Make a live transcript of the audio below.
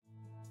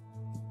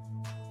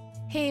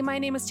Hey, my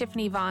name is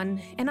Tiffany Vaughn,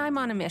 and I'm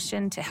on a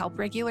mission to help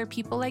regular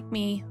people like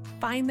me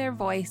find their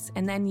voice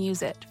and then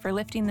use it for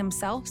lifting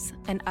themselves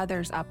and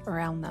others up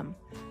around them.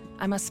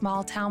 I'm a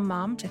small town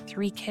mom to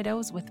 3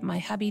 kiddos with my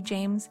hubby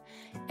James,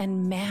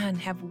 and man,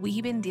 have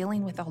we been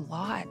dealing with a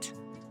lot.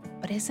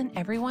 But isn't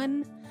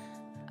everyone?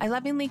 I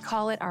lovingly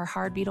call it our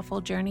hard,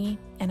 beautiful journey,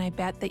 and I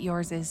bet that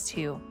yours is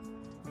too.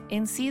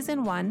 In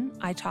season 1,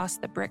 I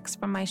tossed the bricks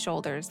from my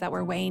shoulders that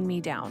were weighing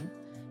me down.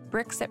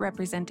 Bricks that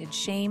represented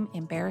shame,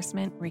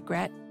 embarrassment,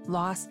 regret,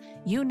 loss,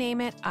 you name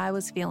it, I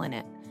was feeling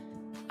it.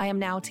 I am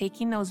now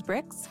taking those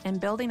bricks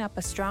and building up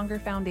a stronger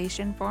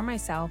foundation for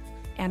myself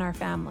and our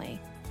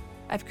family.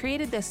 I've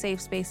created this safe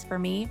space for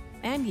me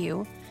and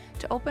you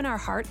to open our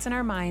hearts and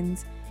our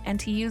minds and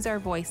to use our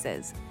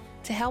voices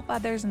to help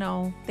others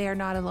know they are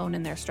not alone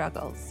in their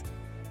struggles.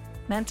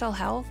 Mental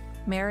health,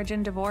 marriage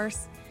and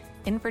divorce,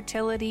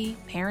 infertility,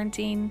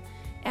 parenting,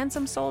 and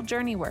some soul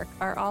journey work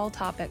are all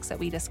topics that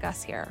we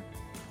discuss here.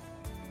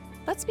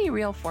 Let's be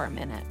real for a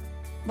minute.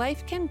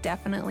 Life can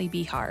definitely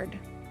be hard,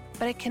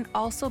 but it can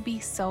also be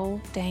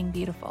so dang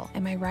beautiful.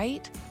 Am I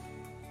right?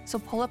 So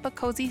pull up a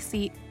cozy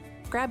seat,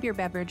 grab your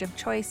beverage of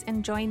choice,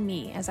 and join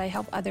me as I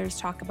help others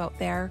talk about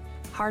their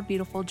hard,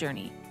 beautiful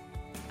journey.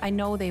 I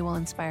know they will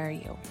inspire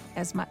you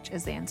as much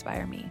as they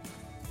inspire me.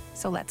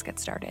 So let's get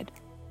started.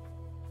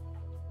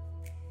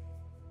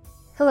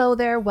 Hello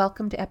there.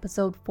 Welcome to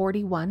episode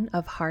 41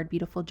 of Hard,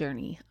 Beautiful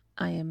Journey.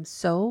 I am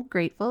so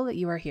grateful that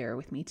you are here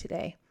with me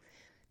today.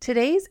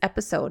 Today's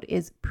episode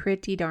is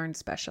pretty darn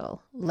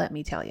special, let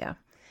me tell you.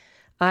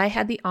 I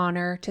had the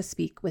honor to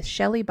speak with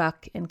Shelley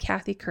Buck and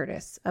Kathy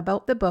Curtis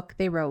about the book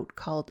they wrote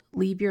called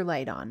Leave Your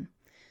Light On.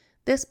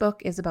 This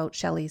book is about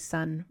Shelley's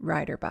son,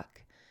 Ryder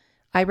Buck.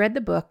 I read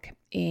the book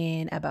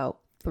in about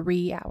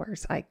 3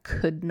 hours. I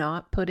could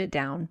not put it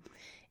down.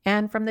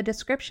 And from the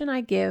description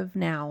I give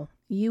now,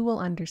 you will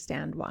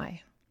understand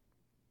why.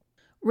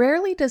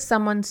 Rarely does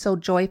someone so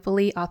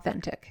joyfully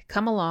authentic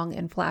come along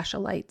and flash a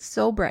light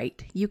so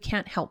bright you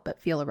can't help but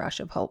feel a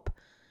rush of hope.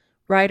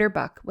 Ryder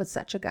Buck was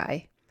such a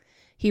guy.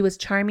 He was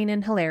charming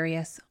and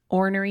hilarious,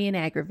 ornery and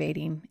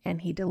aggravating,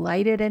 and he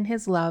delighted in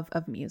his love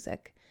of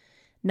music.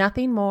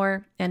 Nothing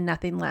more and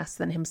nothing less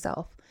than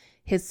himself.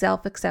 His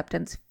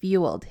self-acceptance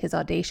fueled his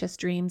audacious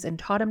dreams and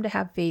taught him to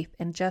have faith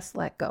and just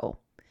let go.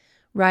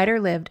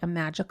 Ryder lived a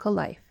magical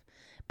life,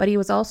 but he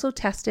was also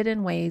tested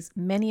in ways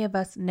many of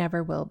us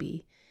never will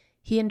be.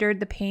 He endured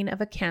the pain of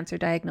a cancer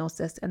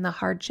diagnosis and the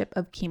hardship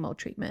of chemo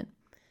treatment.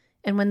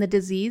 And when the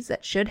disease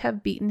that should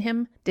have beaten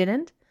him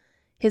didn't,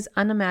 his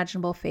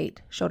unimaginable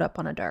fate showed up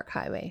on a dark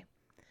highway.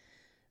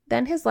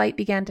 Then his light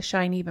began to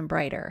shine even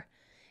brighter.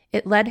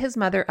 It led his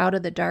mother out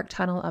of the dark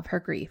tunnel of her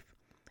grief.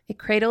 It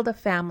cradled a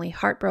family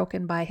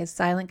heartbroken by his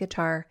silent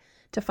guitar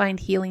to find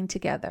healing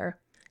together.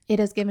 It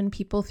has given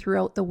people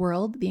throughout the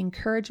world the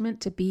encouragement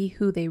to be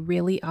who they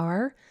really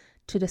are,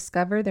 to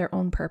discover their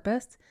own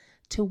purpose,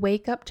 to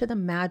wake up to the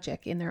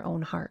magic in their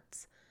own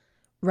hearts.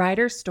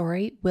 Ryder's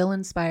story will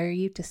inspire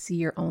you to see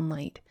your own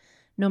light,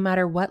 no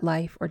matter what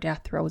life or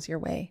death throws your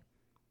way.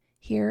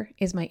 Here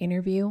is my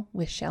interview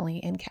with Shelley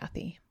and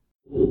Kathy.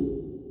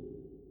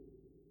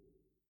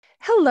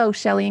 Hello,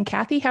 Shelley and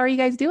Kathy. How are you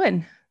guys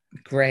doing?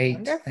 Great.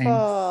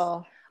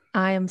 Wonderful. Thanks.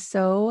 I am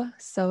so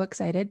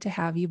excited to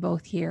have you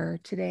both here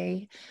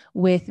today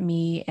with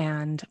me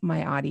and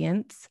my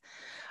audience.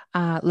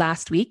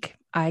 Last week,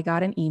 I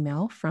got an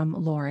email from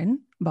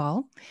Lauren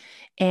Ball,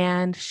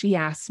 and she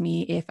asked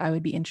me if I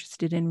would be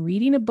interested in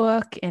reading a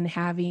book and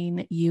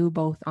having you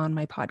both on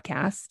my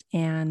podcast.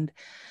 And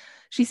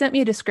she sent me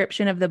a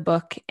description of the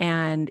book,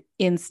 and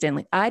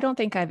instantly, I don't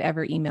think I've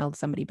ever emailed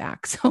somebody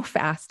back so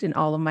fast in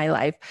all of my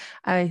life.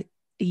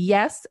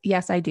 Yes,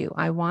 I do.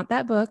 I want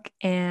that book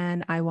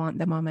and I want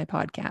them on my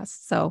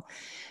podcast. So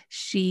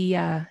she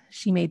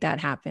made that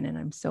happen, and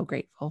I'm so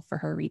grateful for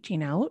her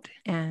reaching out.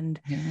 And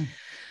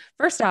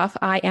first off,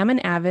 I am an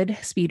avid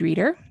speed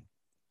reader,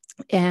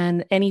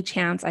 and any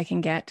chance I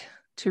can get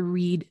to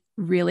read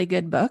really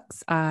good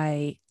books,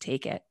 I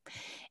take it.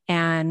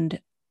 And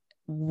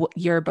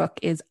your book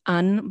is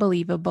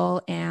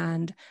unbelievable.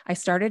 And I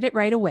started it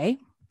right away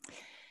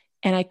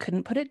and I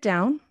couldn't put it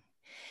down.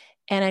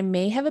 And I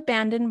may have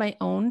abandoned my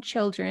own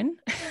children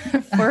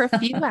for a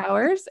few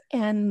hours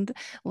and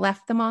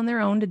left them on their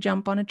own to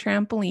jump on a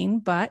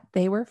trampoline, but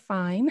they were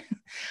fine.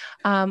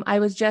 I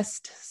was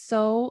just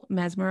so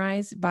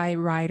mesmerized by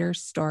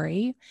Ryder's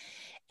story,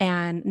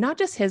 and not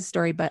just his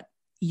story, but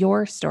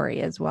your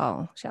story as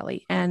well,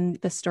 Shelley, and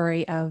the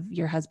story of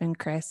your husband,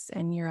 Chris,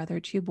 and your other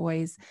 2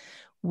 boys,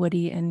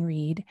 Woody and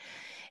Reed.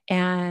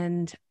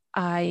 And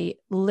I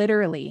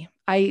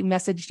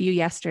messaged you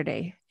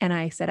yesterday and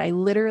I said, I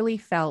literally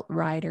felt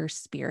Ryder's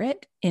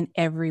spirit in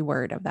every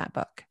word of that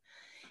book.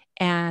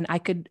 And I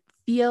could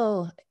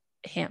feel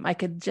him. I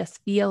could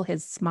just feel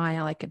his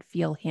smile. I could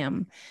feel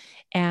him.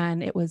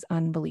 And it was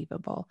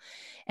unbelievable.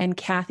 And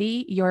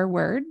Kathy, your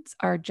words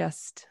are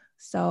just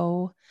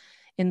so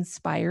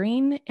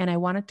inspiring. And I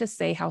wanted to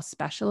say how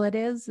special it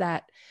is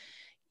that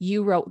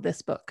you wrote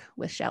this book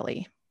with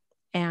Shelley.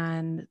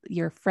 And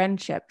your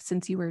friendship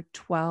since you were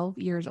 12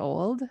 years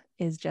old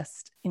is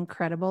just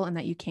incredible. And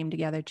that you came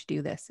together to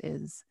do this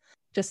is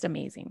just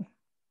amazing.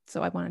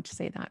 So I wanted to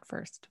say that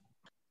first.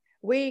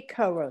 We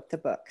co-wrote the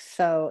book,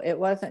 so it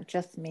wasn't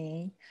just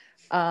me.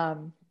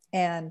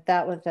 And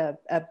that was a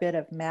bit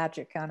of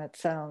magic on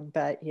its own.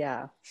 But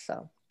yeah,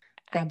 so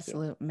thank you.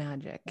 Absolute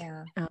magic.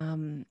 Yeah.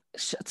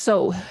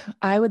 So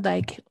I would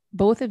like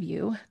both of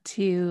you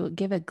to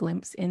give a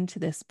glimpse into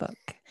this book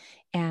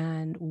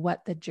and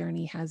what the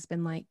journey has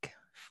been like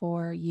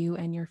for you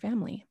and your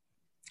family.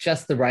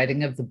 Just the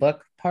writing of the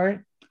book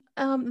part?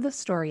 The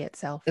story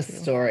itself. The too.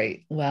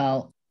 story.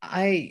 Well,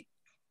 I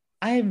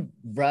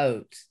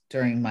wrote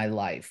during my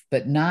life,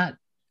 but not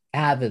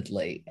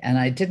avidly. And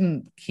I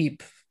didn't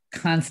keep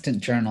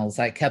constant journals.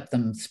 I kept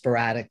them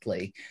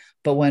sporadically.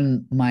 But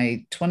when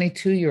my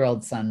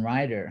 22-year-old son,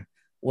 Ryder,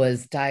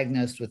 was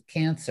diagnosed with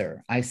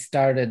cancer, I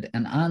started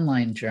an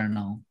online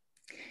journal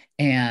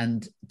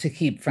and to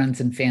keep friends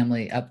and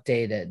family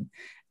updated.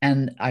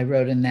 And I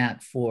wrote in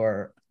that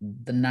for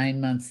the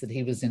 9 months that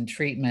he was in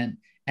treatment,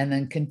 and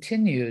then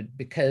continued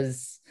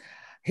because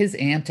his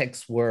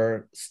antics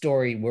were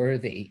story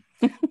worthy.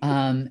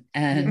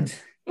 And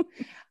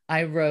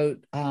I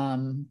wrote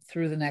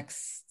through the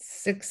next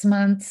 6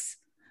 months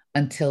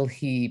until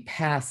he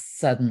passed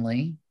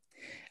suddenly,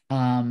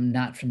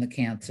 not from the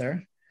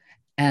cancer.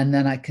 And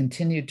then I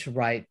continued to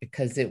write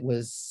because it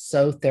was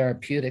so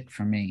therapeutic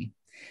for me.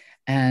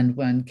 And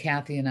when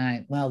Kathy and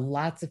I, well,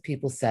 lots of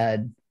people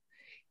said,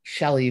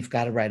 Shelley, you've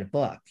got to write a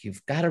book.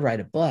 You've got to write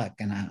a book.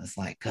 And I was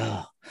like,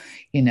 oh,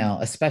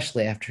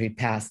 especially after he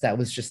passed, that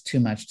was just too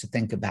much to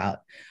think about.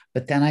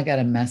 But then I got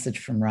a message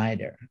from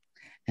Ryder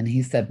and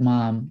he said,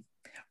 Mom,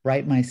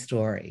 write my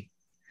story.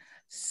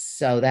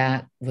 So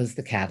that was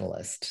the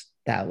catalyst.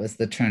 That was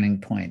the turning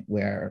point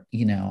where,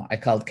 I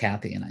called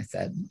Kathy and I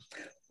said,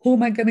 who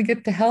am I going to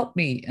get to help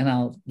me? And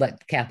I'll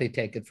let Kathy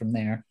take it from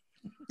there.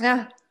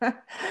 Yeah.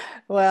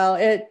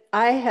 Well,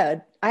 I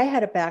had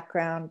a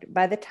background.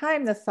 By the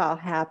time this all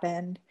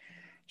happened,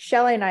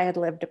 Shelley and I had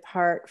lived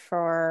apart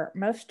for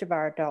most of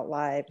our adult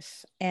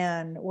lives,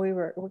 and we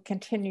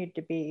continued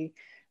to be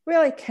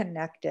really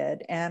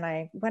connected. And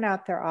I went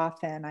out there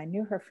often. I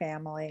knew her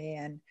family,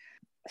 and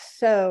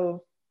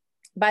so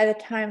by the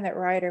time that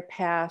Ryder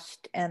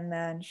passed, and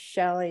then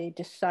Shelley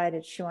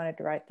decided she wanted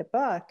to write the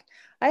book,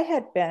 I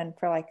had been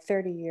for like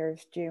 30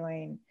 years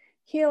doing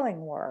healing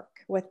work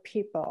with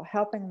people,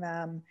 helping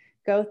them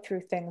go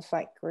through things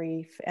like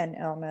grief and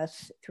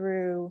illness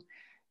through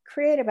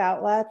creative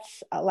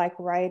outlets like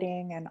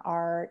writing and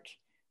art,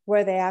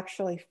 where they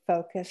actually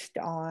focused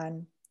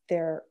on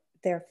their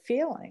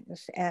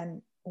feelings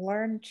and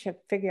learned to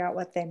figure out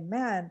what they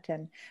meant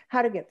and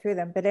how to get through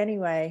them. But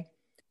anyway,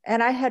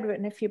 and I had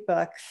written a few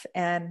books,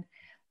 and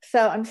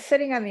so I'm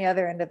sitting on the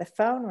other end of the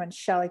phone when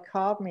Shelley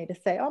called me to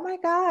say, oh my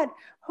God,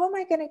 who am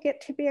I going to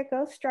get to be a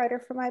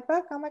ghostwriter for my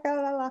book? Oh my God,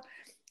 blah, blah.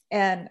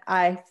 And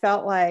I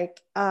felt like,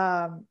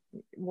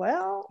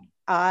 well,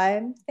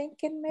 I'm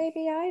thinking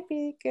maybe I'd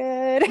be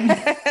good.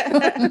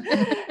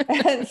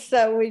 And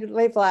so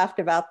we've laughed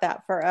about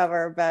that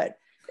forever, but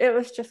it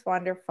was just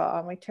wonderful.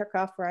 And we took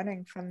off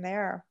running from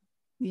there.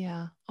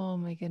 Yeah. Oh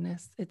my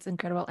goodness. It's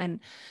incredible.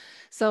 And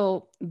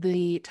so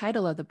the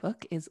title of the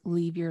book is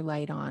Leave Your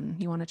Light On.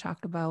 You want to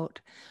talk about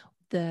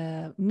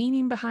the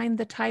meaning behind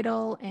the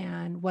title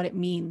and what it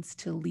means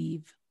to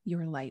leave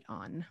your light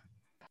on?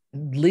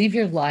 Leave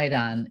Your Light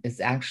On is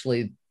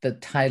actually the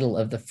title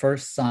of the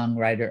first song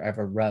Ryder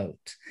ever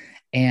wrote.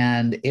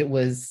 And it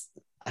was,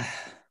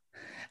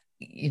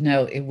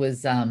 it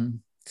was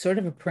sort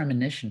of a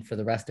premonition for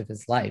the rest of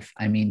his life.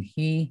 I mean,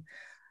 he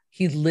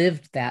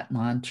lived that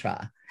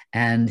mantra,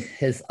 and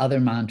his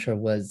other mantra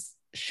was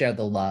share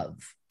the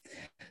love.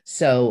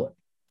 So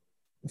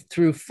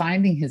through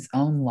finding his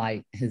own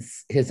light,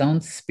 his own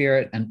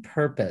spirit and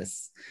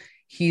purpose,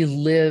 he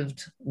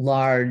lived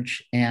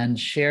large and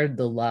shared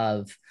the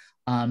love.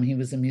 He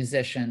was a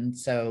musician,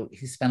 so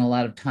he spent a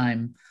lot of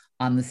time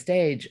on the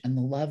stage, and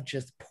the love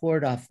just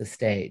poured off the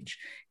stage.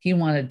 He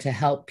wanted to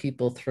help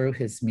people through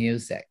his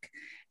music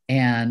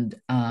and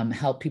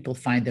help people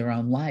find their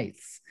own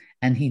lights.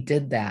 And he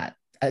did that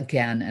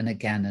again and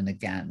again and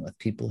again with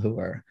people who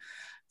were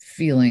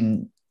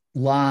feeling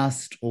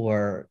lost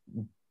or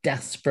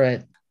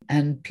desperate,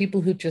 and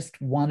people who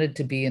just wanted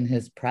to be in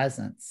his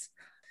presence.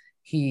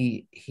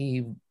 He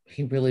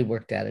really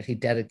worked at it. He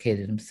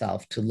dedicated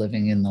himself to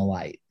living in the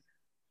light.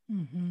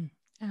 Mm-hmm.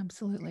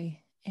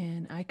 Absolutely.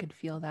 And I could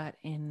feel that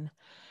in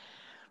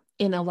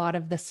a lot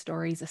of the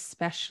stories,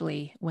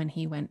 especially when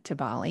he went to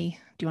Bali.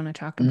 Do you want to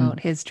talk about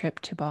his trip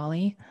to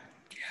Bali?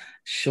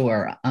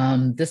 Sure.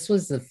 This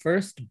was the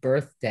first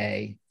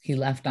birthday he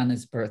left on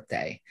his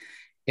birthday.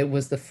 It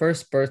was the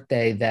first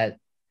birthday that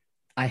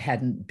I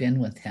hadn't been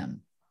with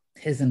him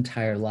his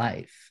entire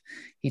life.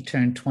 He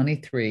turned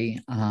 23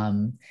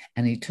 and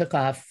he took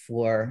off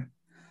for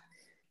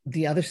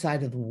the other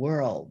side of the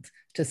world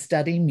to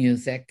study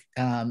music.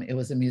 It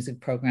was a music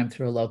program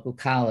through a local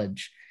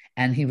college,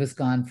 and he was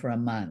gone for a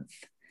month.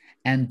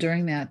 And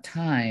during that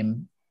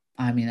time,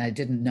 I mean, I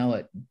didn't know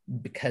it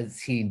because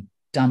he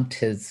dumped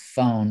his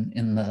phone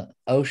in the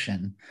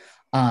ocean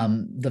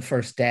the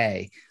first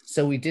day.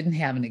 So we didn't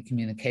have any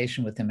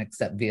communication with him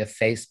except via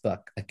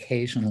Facebook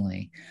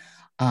occasionally.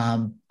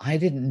 I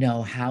didn't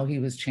know how he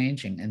was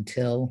changing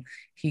until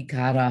he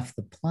got off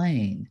the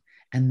plane.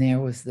 And there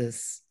was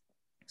this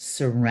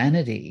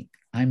serenity.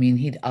 I mean,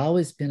 he'd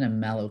always been a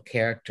mellow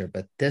character,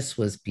 but this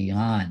was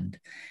beyond.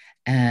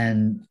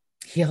 And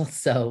he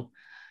also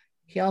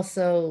he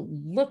also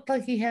looked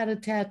like he had a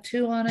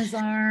tattoo on his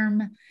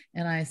arm.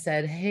 And I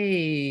said,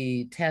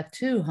 "Hey,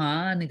 tattoo,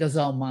 huh?" And he goes,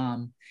 "Oh,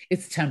 mom,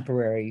 it's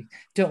temporary.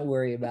 Don't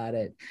worry about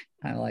it."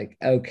 I'm like,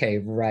 "Okay,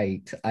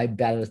 right. I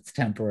bet it's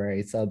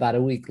temporary." So about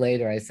a week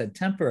later, I said,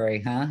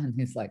 "Temporary, huh?" And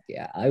he's like,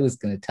 "Yeah, I was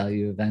going to tell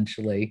you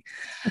eventually."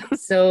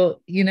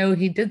 So,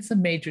 he did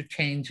some major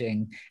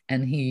changing,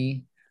 and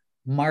he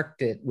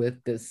marked it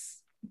with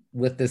this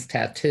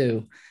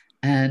tattoo,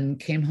 and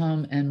came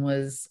home and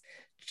was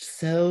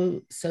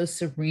so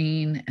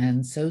serene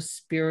and so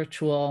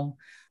spiritual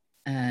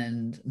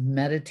and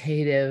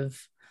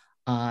meditative.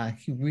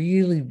 He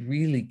really,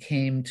 really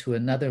came to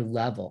another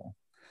level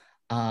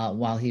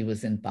while he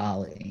was in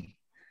Bali.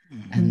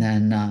 Mm-hmm. And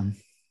then,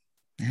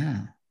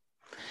 yeah.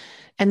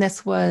 And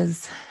this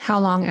was how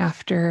long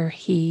after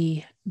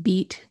he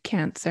beat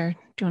cancer?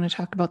 Do you want to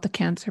talk about the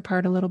cancer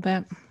part a little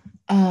bit?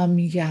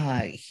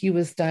 Yeah, he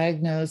was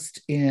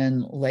diagnosed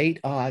in late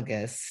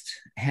August,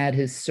 had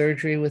his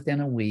surgery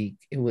within a week.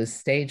 It was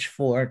stage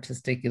 4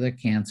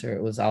 testicular cancer.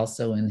 It was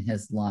also in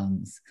his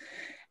lungs.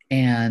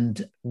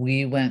 And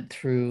we went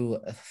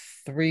through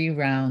 3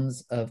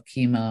 rounds of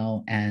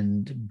chemo,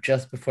 and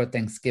just before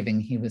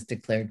Thanksgiving, he was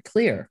declared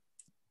clear.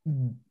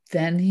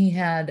 Then he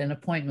had an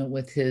appointment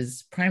with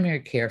his primary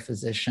care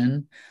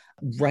physician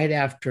right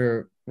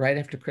after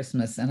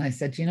Christmas. And I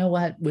said, "You know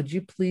what, would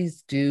you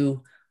please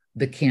do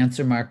the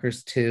cancer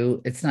markers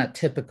too? It's not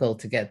typical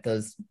to get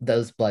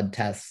those blood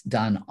tests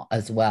done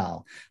as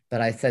well." But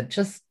I said,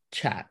 "Just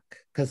check,"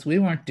 because we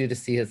weren't due to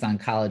see his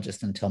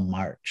oncologist until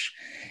March.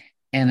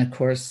 And of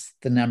course,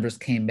 the numbers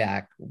came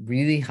back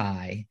really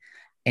high,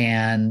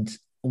 and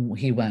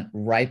he went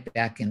right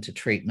back into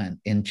treatment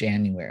in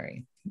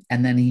January.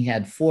 And then he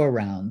had 4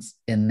 rounds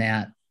in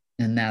that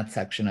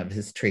section of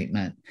his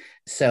treatment.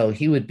 So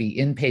he would be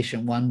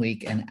inpatient 1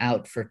 week and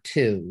out for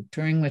 2,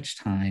 during which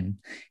time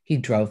he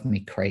drove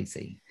me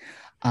crazy,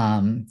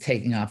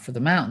 taking off for the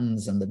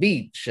mountains and the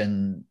beach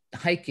and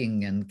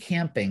hiking and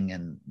camping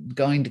and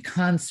going to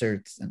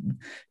concerts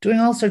and doing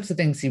all sorts of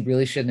things he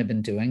really shouldn't have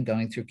been doing,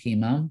 going through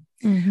chemo.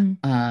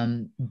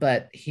 Mm-hmm.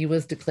 But he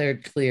was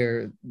declared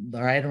clear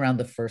right around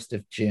the 1st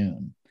of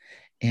June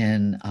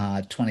in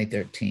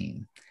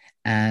 2013.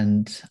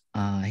 And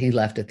he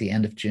left at the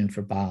end of June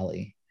for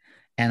Bali.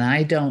 And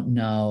I don't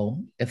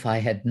know if I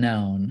had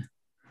known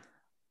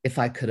if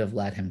I could have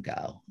let him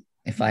go,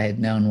 if I had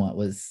known what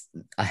was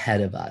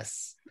ahead of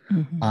us.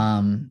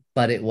 Mm-hmm.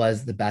 But it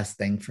was the best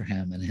thing for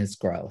him and his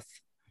growth.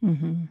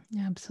 Mm-hmm.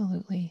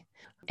 Absolutely.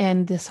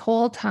 And this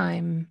whole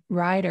time,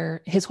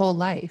 Ryder, his whole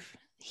life,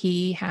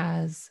 he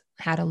has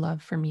had a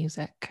love for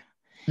music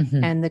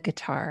mm-hmm. and the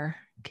guitar.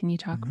 Can you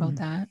talk mm-hmm. about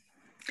that?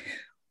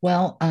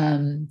 Well,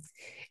 when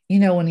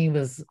he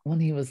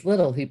was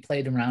little, he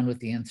played around with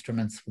the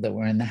instruments that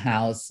were in the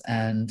house,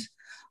 and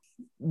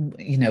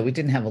we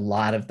didn't have a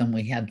lot of them.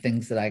 We had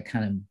things that I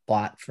kind of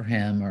bought for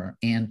him, or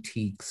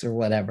antiques or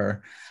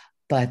whatever.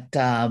 But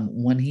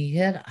when he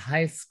hit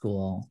high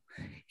school,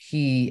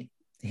 he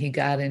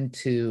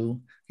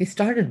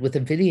started with a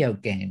video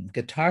game,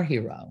 Guitar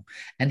Hero,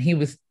 and he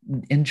was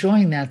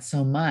enjoying that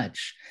so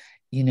much,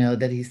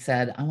 that he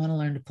said, "I want to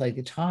learn to play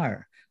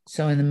guitar."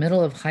 So in the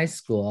middle of high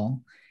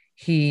school,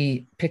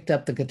 he picked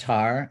up the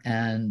guitar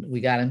and we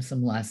got him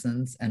some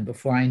lessons. And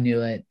before I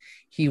knew it,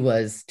 he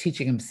was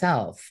teaching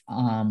himself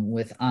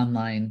with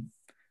online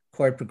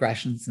chord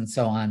progressions and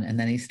so on. And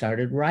then he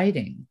started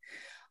writing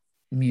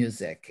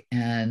music,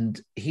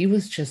 and he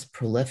was just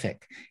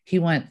prolific. He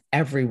went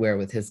everywhere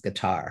with his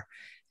guitar,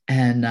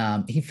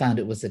 and he found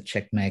it was a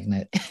chick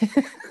magnet.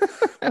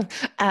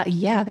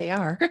 Yeah, they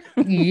are.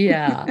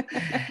 Yeah.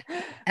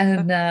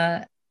 And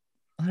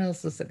what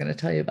else was I going to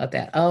tell you about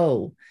that?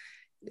 Oh,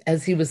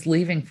 as he was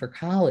leaving for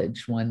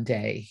college one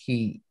day,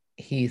 he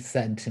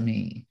said to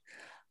me,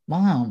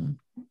 "Mom,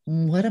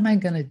 what am I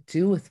going to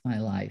do with my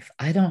life?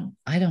 I don't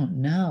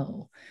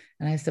know."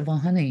 And I said, "Well,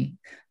 honey,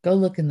 go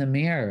look in the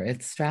mirror.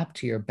 It's strapped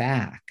to your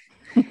back."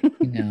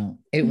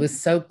 It was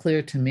so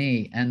clear to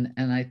me. And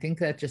I think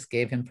that just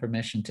gave him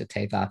permission to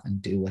take off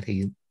and do what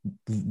he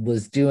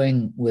was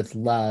doing with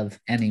love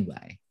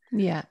anyway.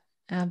 Yeah,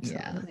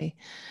 absolutely.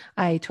 Yeah.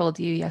 I told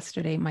you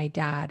yesterday, my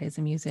dad is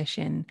a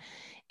musician,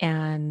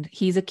 and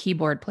he's a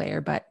keyboard player,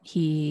 but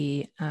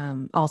he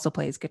also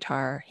plays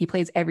guitar. He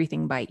plays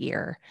everything by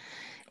ear.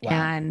 Wow.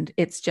 And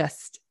it's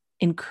just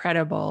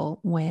incredible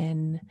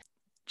when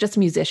just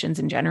musicians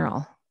in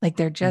general, like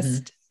they're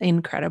just mm-hmm.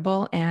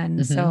 incredible. And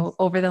mm-hmm. so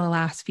over the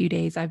last few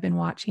days, I've been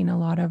watching a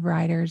lot of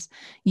Ryder's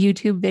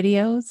YouTube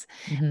videos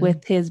mm-hmm.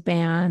 with his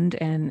band,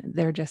 and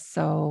they're just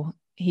so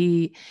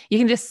You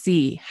can just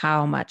see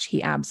how much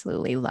he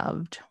absolutely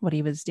loved what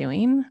he was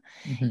doing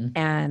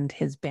and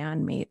his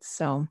bandmates.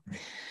 So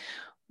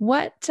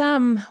what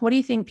do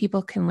you think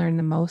people can learn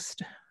the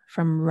most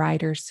from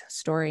Ryder's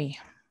story?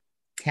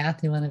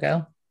 Kath, you want to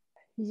go?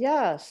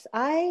 Yes,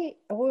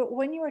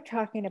 when you were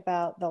talking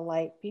about the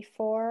light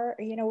before,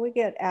 we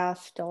get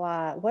asked a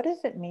lot, what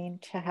does it mean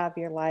to have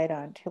your light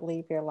on, to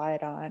leave your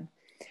light on?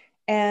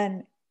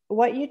 And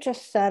what you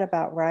just said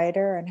about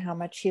Ryder and how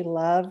much he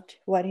loved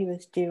what he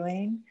was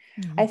doing,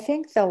 I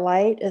think the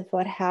light is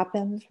what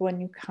happens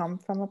when you come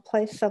from a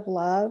place of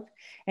love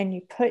and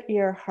you put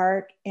your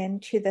heart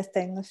into the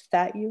things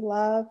that you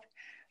love.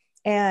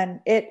 And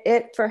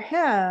it for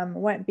him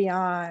went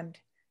beyond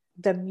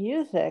the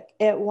music.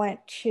 It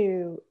went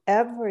to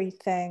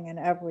everything and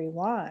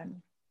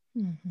everyone.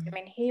 I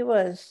mean, he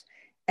was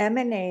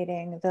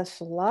emanating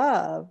this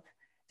love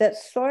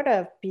that's sort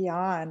of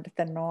beyond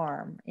the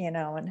norm,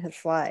 in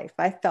his life.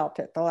 I felt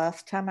it the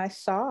last time I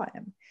saw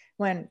him,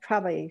 when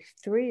probably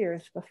 3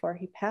 years before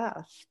he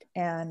passed.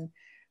 And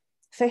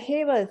so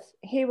he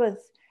was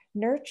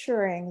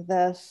nurturing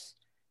this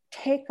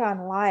take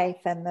on life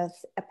and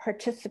this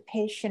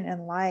participation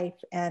in life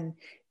and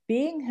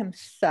being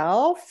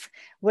himself,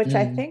 which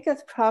I think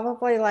is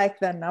probably like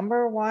the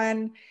number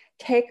one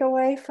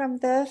takeaway from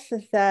this,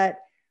 is that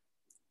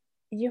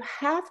you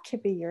have to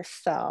be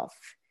yourself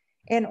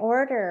in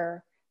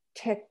order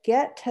to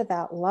get to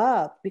that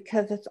love,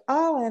 because it's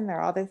all in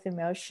there, all those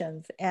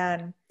emotions.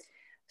 And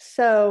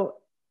so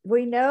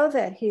we know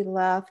that he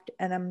left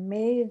an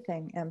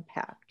amazing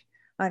impact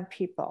on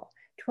people.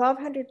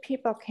 1,200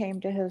 people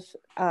came to his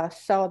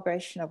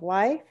celebration of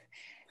life,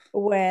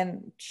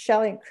 when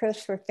Shelley and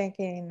Chris were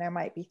thinking there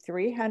might be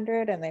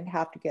 300 and they'd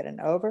have to get an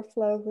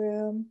overflow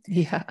room.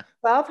 Yeah.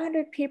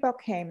 1,200 people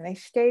came. They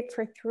stayed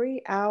for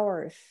 3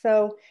 hours.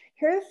 So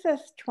here's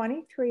this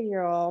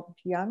 23-year-old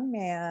young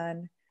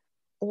man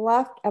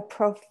left a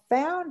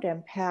profound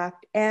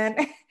impact, and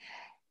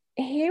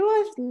he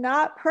was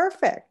not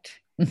perfect.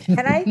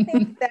 And I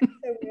think that's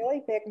a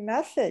really big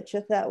message,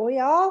 is that we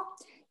all,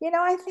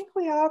 I think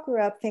we all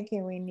grew up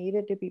thinking we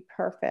needed to be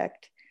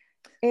perfect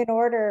in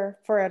order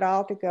for it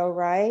all to go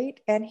right.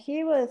 And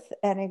he was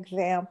an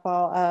example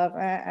of,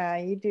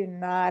 you do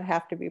not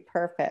have to be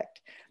perfect,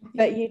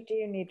 but you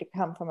do need to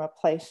come from a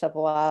place of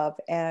love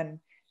and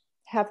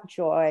have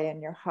joy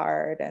in your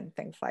heart and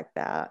things like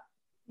that.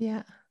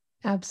 Yeah,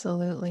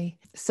 absolutely.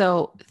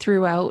 So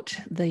throughout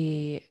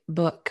the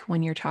book,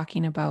 when you're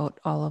talking about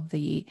all of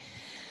the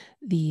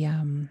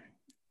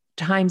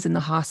times in the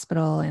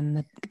hospital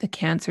and the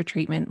cancer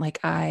treatment, like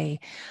I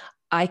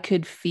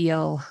could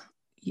feel,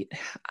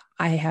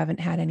 I haven't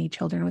had any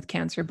children with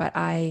cancer, but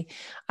I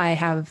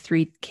have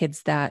 3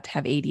 kids that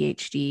have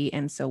ADHD.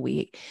 And so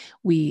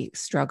we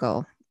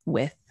struggle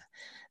with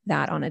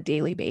that on a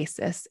daily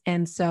basis.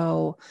 And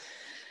so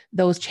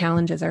those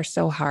challenges are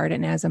so hard.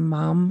 And as a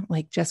mom,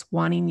 like just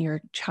wanting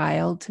your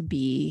child to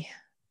be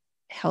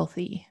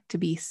healthy, to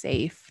be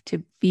safe,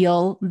 to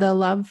feel the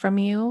love from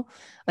you,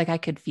 like I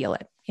could feel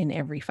it in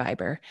every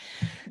fiber.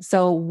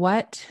 So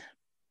what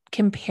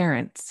can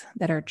parents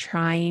that are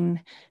trying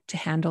to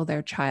handle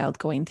their child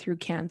going through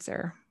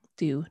cancer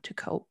do to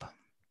cope?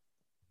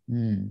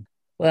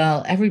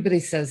 Well, everybody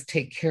says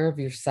take care of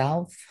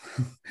yourself,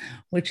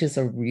 which is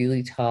a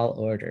really tall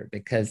order,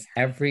 because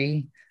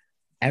every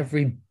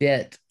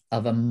bit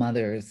of a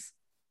mother's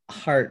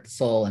heart,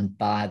 soul, and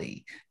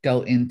body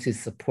go into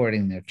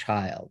supporting their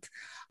child.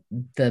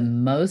 The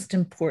most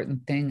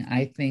important thing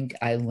I think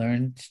I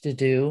learned to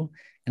do,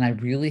 and I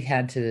really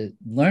had to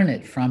learn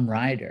it from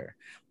Ryder,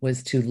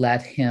 was to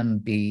let him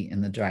be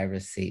in the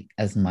driver's seat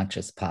as much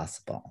as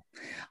possible.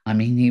 I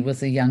mean, he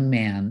was a young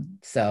man,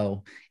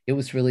 so it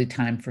was really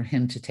time for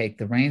him to take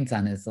the reins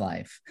on his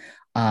life.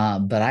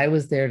 But I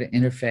was there to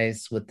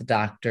interface with the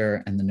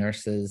doctor and the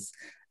nurses.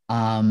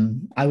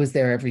 I was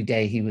there every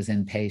day he was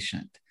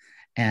inpatient.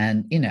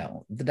 And,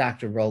 the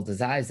doctor rolled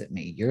his eyes at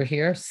me. You're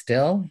here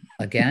still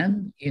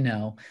again,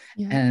 yeah.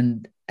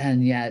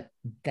 And yet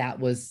that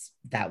was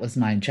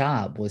my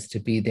job, was to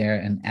be there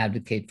and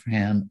advocate for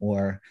him,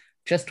 or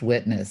just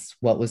witness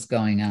what was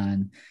going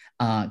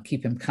on,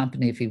 keep him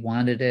company if he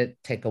wanted it,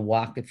 take a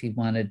walk if he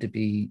wanted to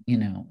be,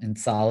 in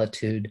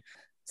solitude.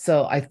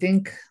 So I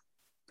think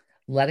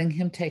letting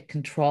him take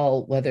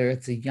control, whether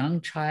it's a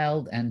young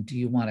child and do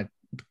you want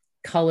to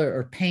color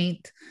or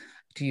paint,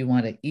 do you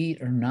want to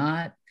eat or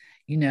not,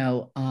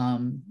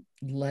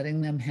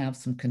 letting them have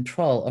some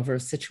control over a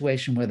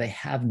situation where they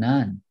have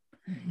none.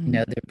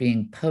 They're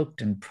being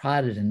poked and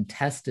prodded and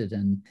tested,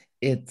 and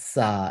it's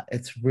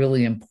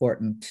really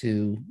important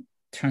to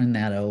turn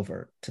that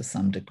over to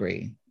some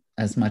degree,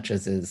 as much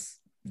as is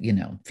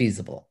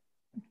feasible.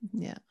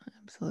 Yeah,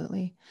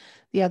 absolutely.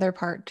 The other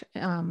part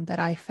that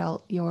I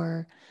felt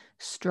your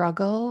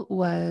struggle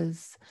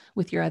was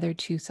with your other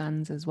 2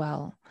 sons as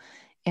well,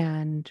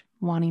 and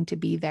wanting to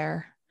be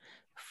there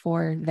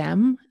for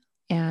them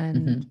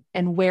and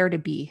where to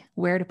be,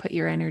 where to put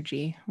your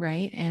energy,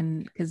 right?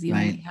 And because you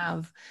only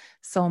have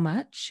so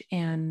much,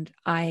 and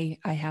I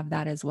have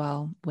that as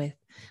well with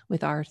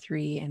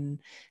R3, and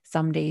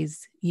some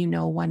days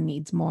one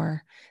needs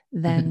more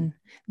than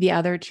the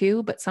other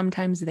two, but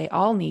sometimes they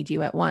all need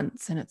you at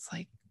once, and it's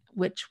like,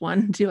 which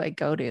one do I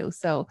go to?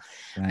 So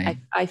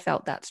I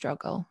felt that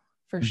struggle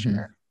for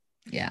sure.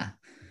 Yeah.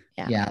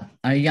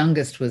 Our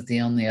youngest was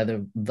the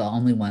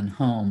only one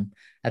home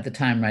at the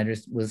time. Ryder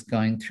was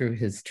going through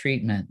his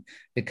treatment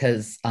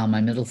because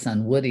my middle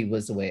son, Woody,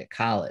 was away at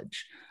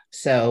college.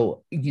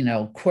 So,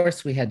 of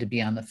course, we had to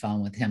be on the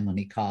phone with him when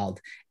he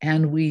called,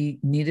 and we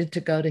needed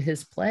to go to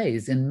his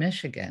plays in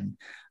Michigan,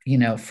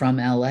 from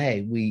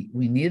LA. We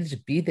needed to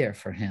be there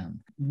for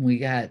him. We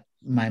got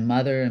my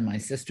mother and my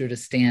sister to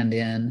stand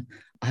in.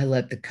 I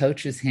let the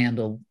coaches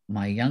handle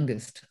my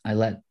youngest. I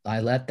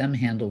let them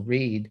handle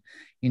Reed.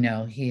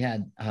 He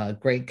had a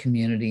great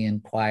community in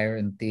choir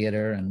and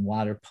theater and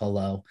water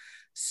polo.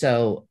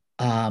 So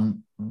a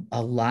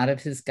lot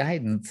of his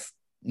guidance,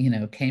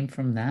 came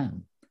from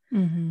them.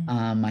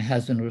 My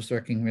husband was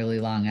working really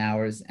long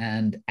hours,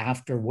 and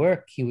after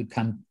work, he would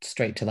come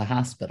straight to the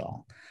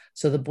hospital.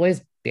 So the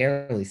boys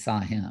barely saw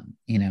him.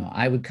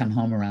 I would come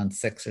home around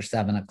 6 or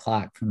 7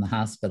 o'clock from the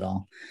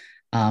hospital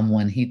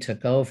when he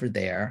took over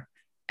there,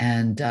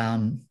 and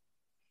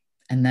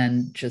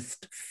then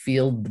just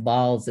field the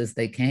balls as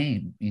they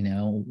came.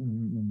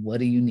 What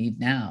do you need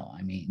now?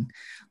 I mean,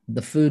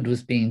 the food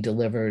was being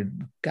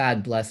delivered.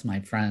 God bless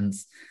my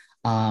friends.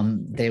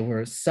 They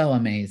were so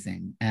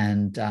amazing,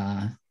 and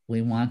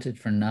we wanted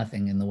for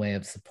nothing in the way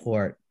of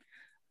support.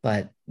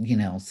 But,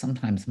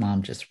 sometimes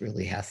mom just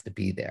really has to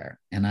be there.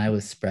 And I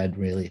was spread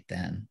really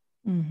thin.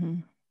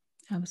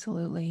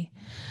 Absolutely.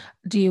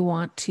 Do you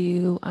want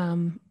to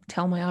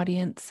tell my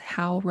audience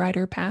how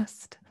Ryder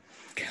passed?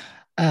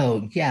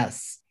 Oh,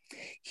 yes.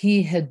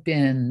 He had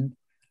been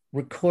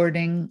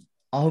recording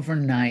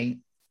overnight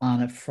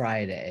on a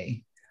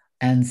Friday,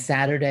 and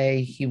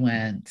Saturday he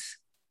went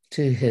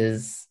to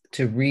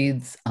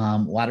Reed's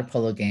water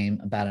polo game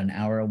about an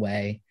hour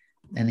away.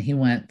 And he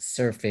went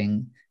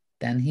surfing.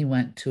 Then he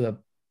went to a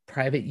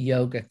private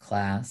yoga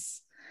class.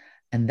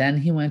 And then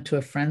he went to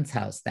a friend's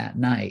house that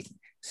night.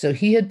 So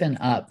he had been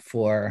up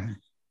for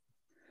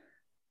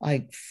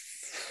like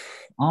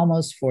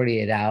almost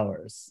 48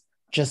 hours,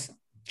 just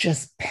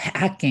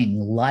packing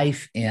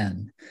life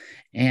in.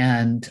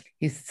 And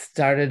he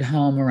started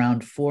home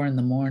around 4 a.m,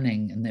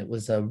 and it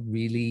was a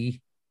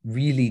really,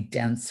 really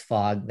dense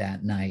fog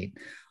that night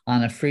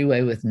on a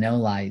freeway with no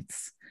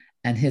lights,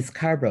 and his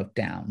car broke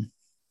down.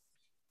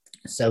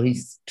 So he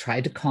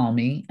tried to call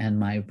me, and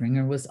my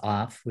ringer was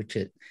off, which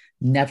it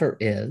never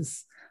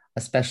is,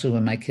 especially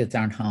when my kids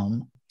aren't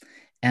home.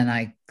 And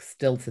I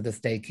still to this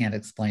day can't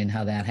explain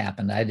how that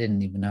happened. I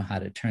didn't even know how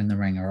to turn the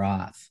ringer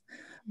off,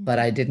 but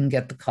I didn't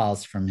get the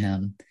calls from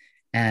him.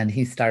 And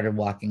he started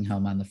walking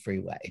home on the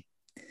freeway.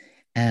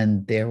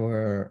 And there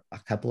were a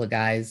couple of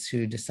guys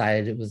who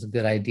decided it was a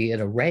good idea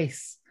to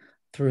race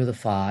through the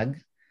fog.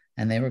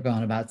 And they were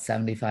going about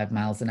 75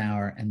 miles an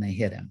hour, and they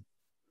hit him.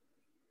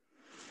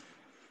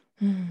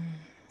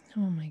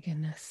 Oh my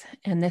goodness.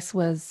 And this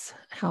was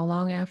how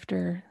long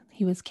after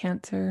he was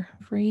cancer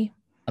free?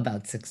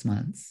 About 6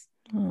 months.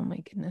 Oh my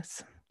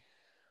goodness.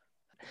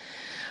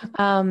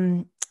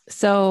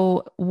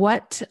 So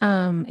what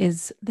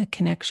is the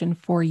connection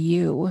for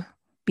you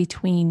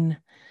between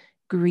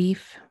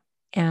grief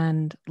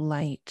and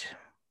light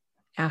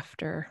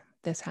after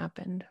this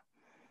happened?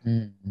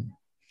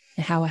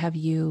 How have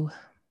you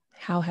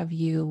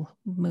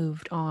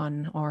moved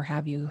on, or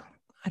have you?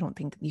 I don't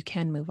think you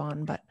can move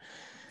on, but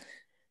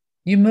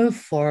you move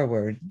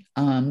forward.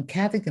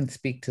 Kathy can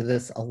speak to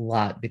this a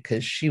lot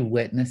because she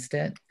witnessed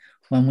it.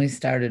 When we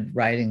started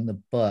writing the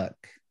book,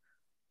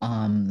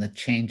 the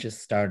changes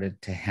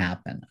started to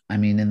happen. I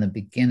mean, in the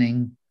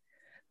beginning,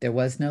 there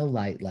was no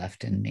light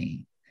left in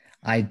me.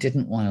 I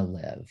didn't want to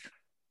live.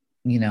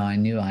 I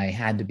knew I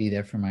had to be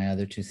there for my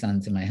other 2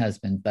 sons and my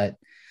husband, but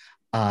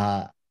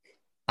I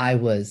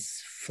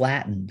was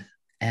flattened,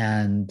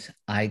 and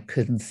I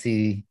couldn't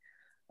see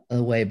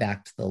the way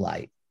back to the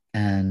light.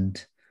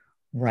 And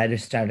Ryder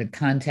started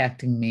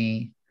contacting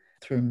me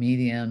through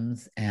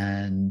mediums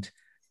and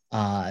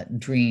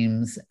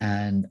dreams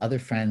and other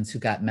friends who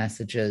got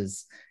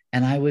messages.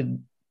 And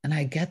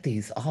I get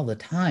these all the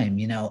time,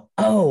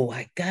 oh,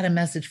 I got a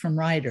message from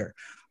Ryder,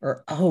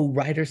 or, oh,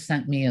 Ryder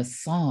sent me a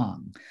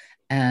song.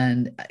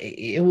 And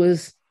it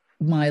was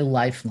my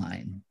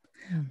lifeline.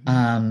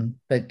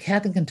 But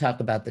Kathy can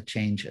talk about the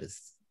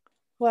changes.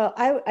 Well,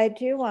 I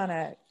do want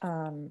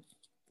to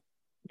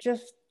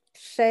just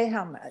say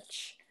how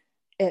much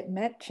it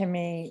meant to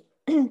me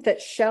that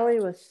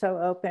Shelley was so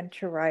open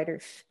to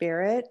Ryder's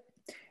spirit,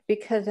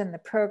 because in the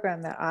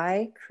program that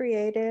I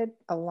created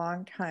a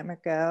long time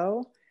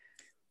ago,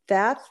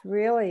 that's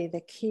really the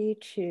key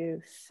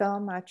to so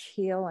much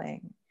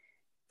healing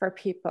for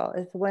people,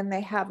 is when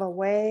they have a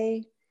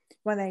way,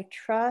 when they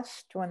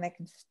trust, when they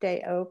can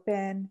stay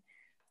open,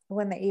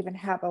 when they even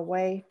have a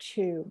way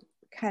to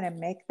kind of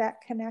make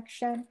that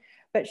connection.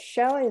 But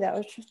Shelley, that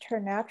was just her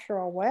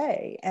natural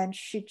way. And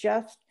she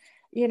just,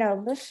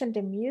 listened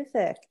to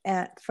music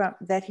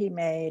that he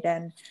made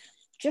and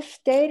just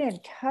stayed in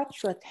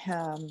touch with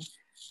him.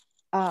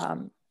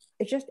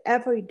 It's just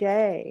every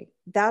day.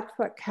 That's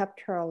what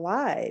kept her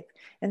alive.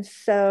 And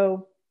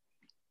so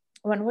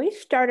when we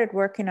started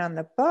working on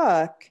the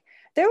book,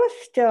 there was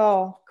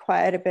still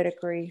quite a bit of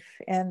grief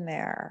in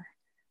there,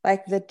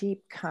 like the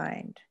deep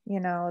kind,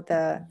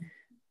 the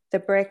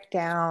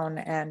breakdown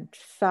and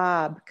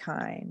sob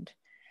kind.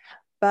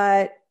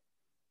 But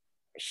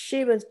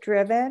she was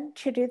driven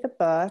to do the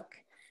book,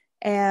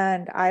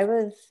 and I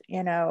was,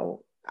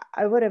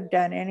 I would have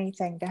done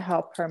anything to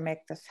help her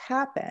make this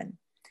happen.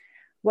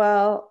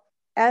 Well,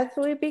 as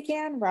we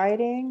began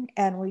writing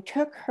and we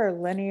took her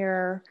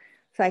linear,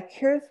 it's like,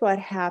 here's what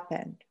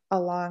happened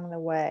along the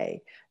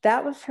way.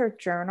 That was her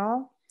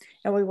journal,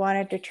 and we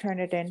wanted to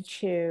turn it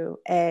into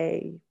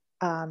a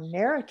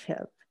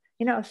narrative,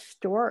 a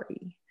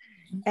story.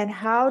 And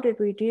how did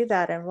we do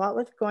that? And what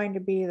was going to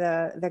be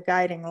the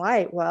guiding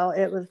light? Well,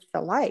 it was the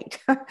light.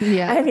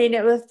 Yeah. I mean,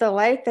 it was the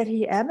light that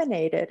he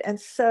emanated.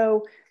 And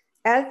so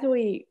as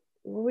we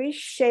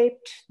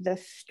reshaped the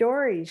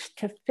stories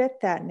to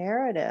fit that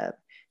narrative,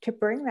 to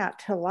bring that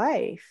to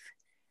life,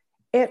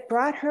 it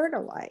brought her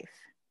to life.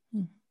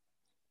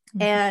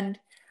 Mm-hmm. And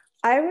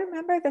I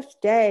remember this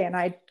day, and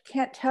I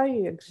can't tell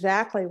you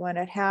exactly when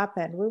it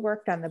happened. We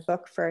worked on the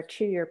book for a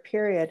 2-year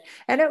period,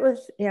 and it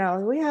was,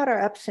 we had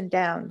our ups and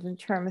downs in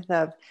terms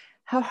of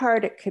how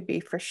hard it could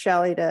be for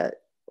Shelley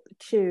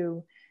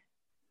to,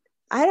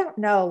 I don't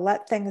know,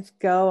 let things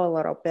go a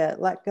little bit,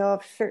 let go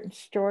of certain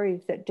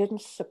stories that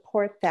didn't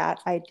support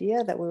that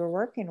idea that we were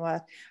working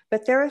with.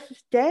 But there was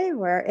this day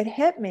where it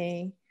hit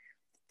me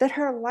that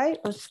her light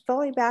was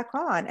fully back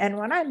on. And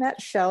when I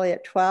met Shelley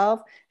at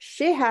 12,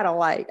 she had a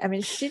light. I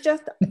mean,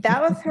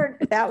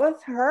 that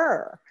was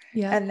her.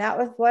 Yeah. And that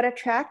was what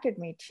attracted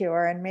me to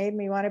her and made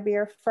me want to be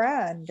her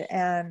friend.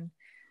 And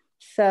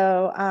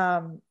so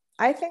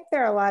I think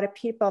there are a lot of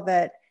people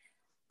that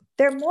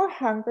they're more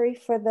hungry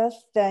for this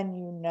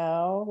than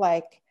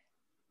Like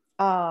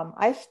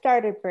I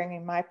started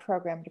bringing my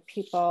program to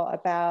people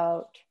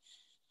about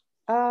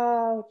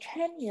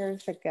 10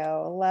 years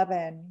ago,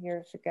 11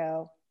 years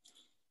ago.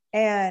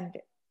 And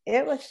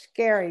it was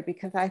scary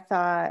because I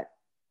thought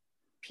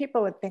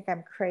people would think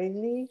I'm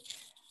crazy.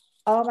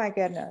 Oh my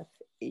goodness.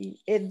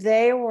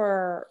 They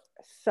were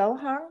so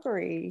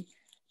hungry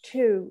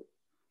to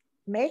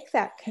make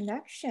that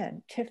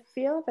connection, to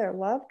feel their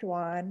loved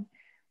one.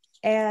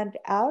 And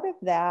out of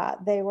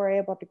that, they were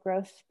able to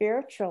grow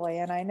spiritually.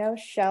 And I know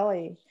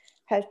Shelley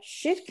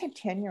she's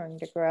continuing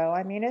to grow.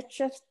 I mean, it's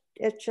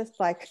just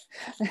like,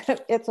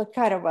 it's a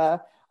kind of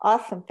a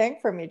awesome thing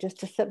for me just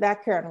to sit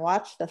back here and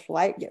watch this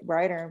light get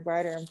brighter and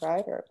brighter and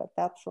brighter. But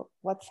that's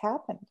what's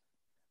happened.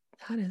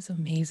 That is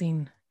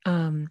amazing.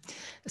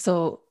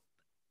 So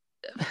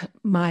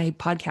my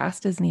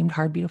podcast is named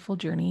Hard Beautiful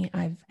Journey.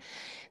 I've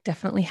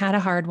definitely had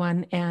a hard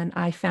one. And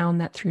I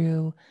found that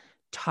through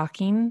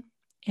talking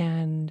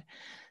and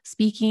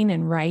speaking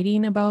and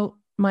writing about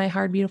my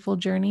hard, beautiful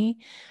journey,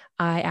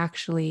 I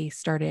actually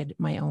started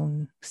my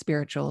own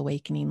spiritual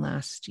awakening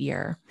last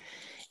year.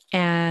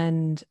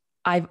 And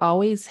I've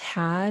always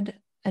had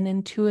an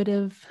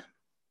intuitive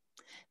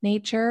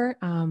nature,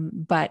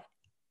 but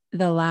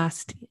the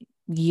last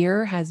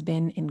year has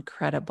been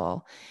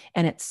incredible.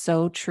 And it's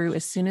so true.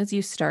 As soon as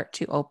you start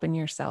to open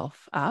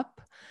yourself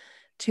up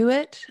to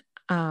it,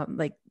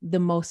 like the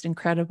most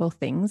incredible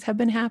things have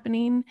been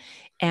happening.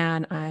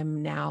 And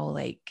I'm now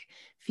like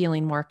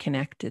feeling more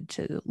connected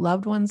to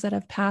loved ones that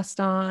have passed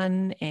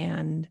on.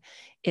 And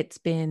it's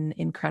been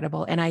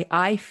incredible. And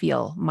I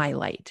feel my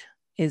light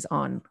is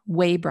on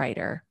way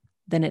brighter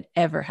than it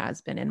ever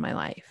has been in my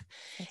life.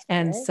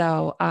 And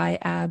so I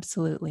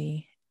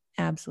absolutely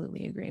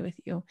agree with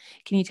you.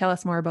 Can you tell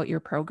us more about your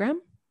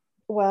program?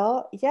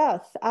 Well,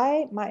 yes,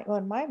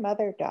 when my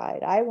mother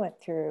died, I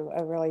went through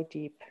a really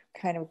deep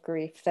kind of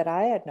grief that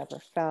I had never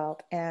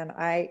felt. And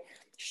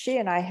she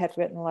and I had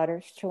written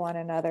letters to one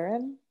another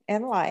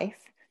in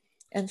life.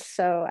 And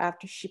so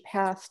after she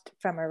passed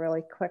from a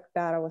really quick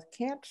battle with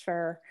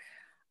cancer,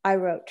 I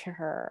wrote to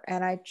her,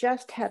 and I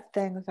just had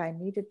things I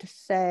needed to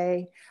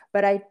say,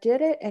 but I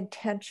did it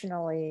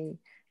intentionally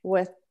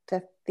with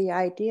the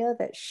idea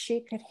that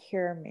she could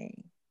hear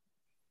me.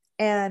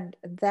 And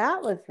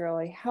that was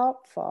really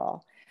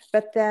helpful.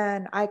 But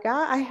then I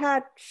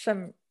had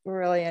some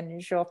really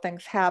unusual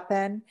things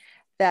happen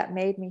that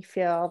made me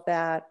feel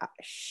that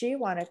she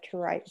wanted to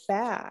write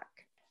back.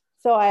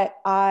 So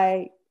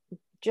I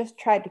just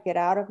tried to get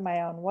out of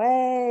my own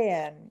way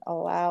and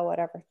allow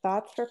whatever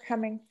thoughts were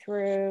coming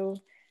through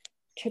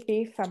to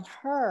be from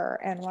her.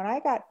 And when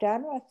I got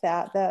done with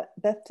that,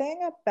 the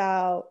thing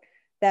about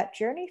that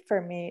journey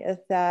for me is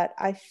that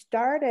I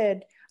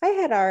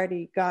had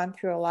already gone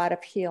through a lot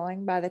of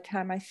healing by the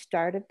time I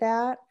started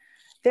that.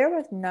 There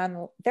was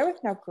no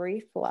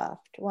grief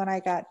left when I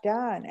got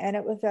done. And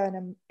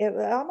it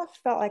almost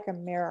felt like a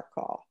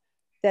miracle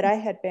that I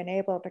had been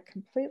able to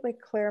completely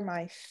clear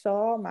my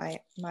soul,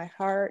 my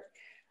heart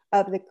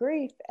of the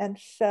grief. And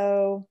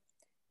so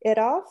it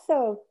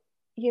also,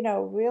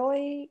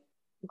 really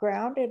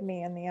grounded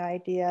me in the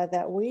idea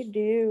that we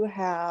do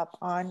have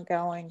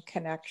ongoing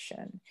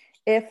connection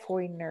if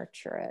we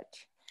nurture it.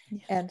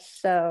 Yeah. And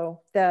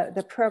so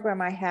the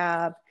program I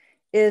have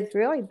is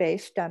really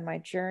based on my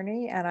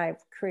journey, and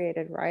I've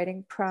created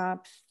writing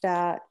prompts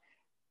that,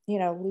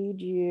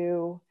 lead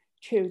you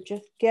to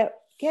just get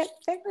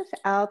things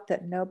out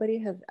that nobody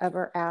has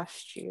ever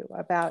asked you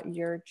about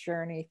your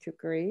journey through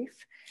grief.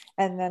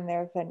 And then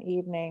there's an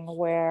evening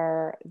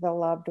where the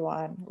loved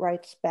one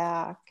writes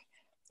back,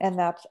 and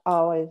that's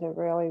always a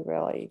really,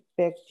 really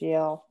big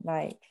deal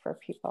night for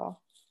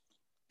people.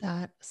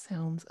 That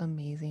sounds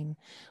amazing.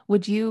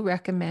 Would you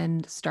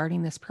recommend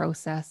starting this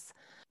process?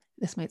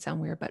 This might sound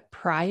weird, but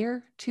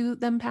prior to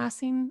them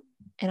passing?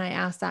 And I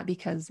ask that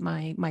because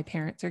my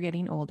parents are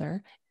getting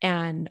older,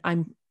 and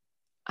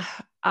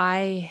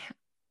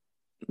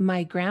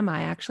my grandma,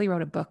 I actually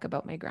wrote a book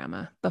about my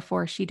grandma.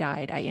 Before she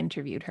died, I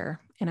interviewed her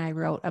and I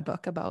wrote a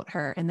book about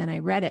her, and then I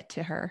read it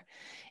to her.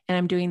 And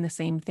I'm doing the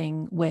same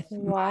thing with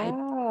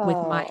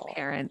my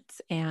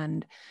parents.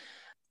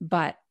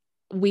 But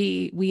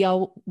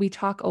we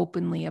talk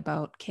openly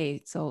about,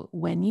 Kate, so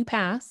when you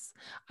pass,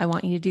 I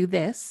want you to do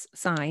this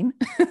sign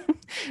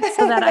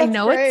so that I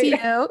know great.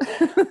 It's you.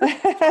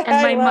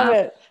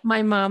 And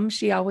my mom,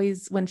 she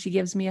always, when she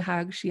gives me a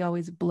hug, she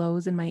always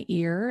blows in my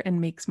ear and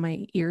makes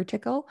my ear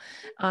tickle.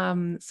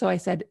 So I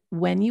said,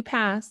 when you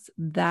pass,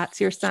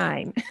 that's your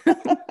sign.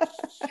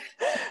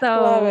 So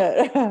love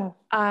it.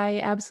 I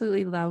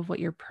absolutely love what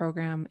your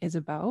program is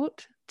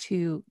about,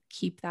 to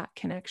keep that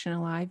connection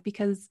alive,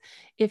 because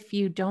if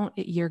you don't,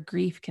 your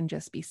grief can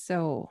just be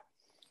so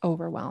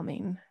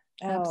overwhelming.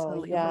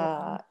 Absolutely.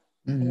 Yeah.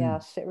 Mm-hmm.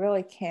 Yes, it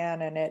really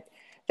can. And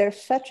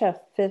there's such a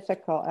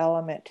physical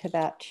element to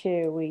that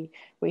too.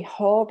 We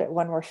hold it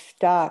when we're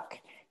stuck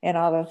in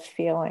all those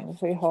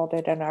feelings. We hold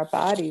it in our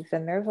bodies.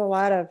 And there's a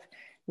lot of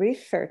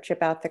research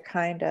about the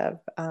kind of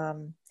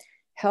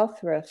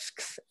health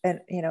risks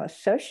and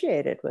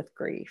associated with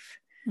grief.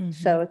 Mm-hmm.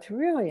 So it's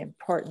really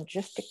important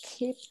just to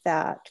keep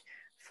that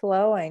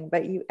flowing.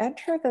 But you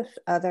enter this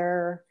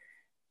other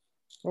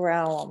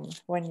realm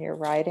when you're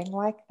writing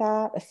like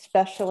that,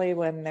 especially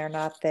when they're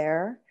not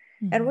there.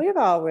 Mm-hmm. And we've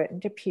all written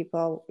to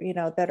people,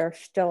 that are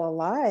still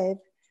alive,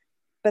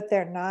 but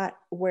they're not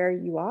where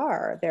you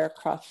are. They're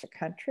across the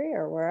country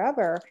or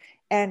wherever.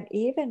 And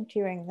even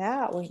doing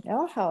that, we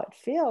know how it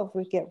feels.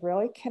 We get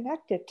really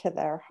connected to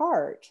their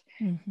heart.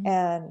 Mm-hmm.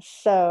 And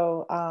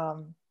so,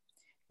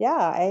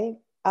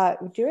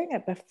 doing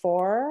it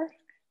before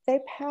they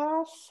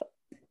pass,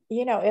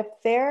 if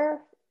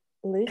they're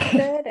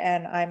lucid,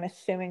 and I'm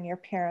assuming your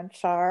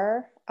parents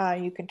are,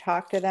 you can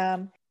talk to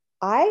them.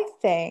 I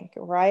think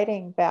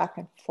writing back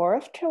and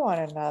forth to one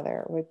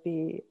another would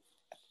be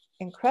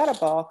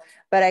incredible,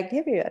 but I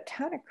give you a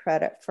ton of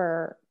credit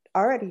for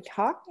already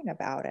talking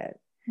about it,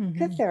 because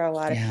mm-hmm. there are a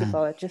lot of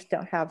people that just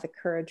don't have the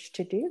courage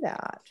to do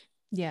that.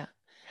 Yeah.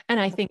 And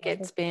I think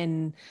it's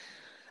been,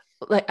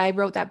 like, I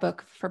wrote that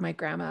book for my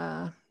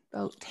grandma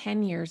about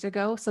 10 years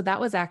ago. So that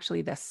was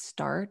actually the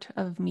start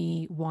of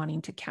me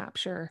wanting to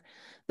capture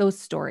those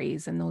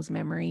stories and those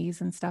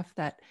memories and stuff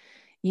that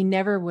you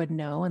never would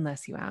know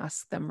unless you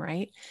ask them,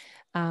 right?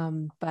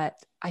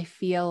 But I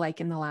feel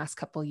like in the last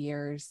couple of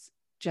years,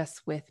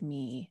 just with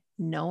me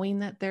knowing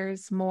that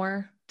there's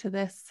more to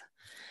this,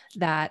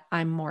 that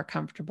I'm more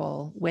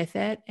comfortable with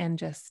it, and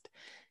just,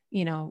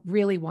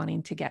 really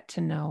wanting to get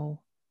to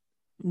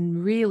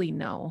really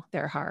know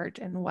their heart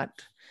and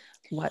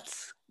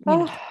what's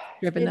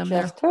driven them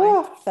there.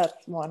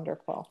 That's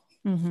wonderful.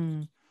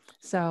 Mm-hmm.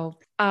 So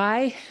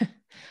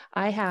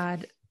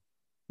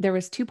there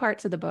was 2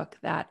 parts of the book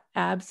that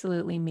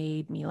absolutely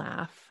made me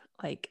laugh,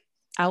 like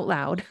out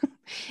loud.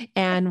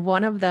 And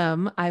one of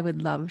them I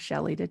would love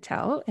Shelley to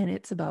tell, and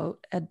it's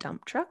about a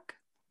dump truck.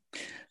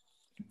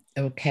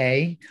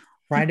 Okay.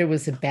 Ryder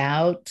was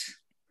about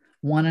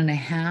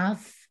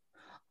 1.5,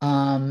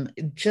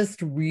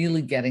 just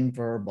really getting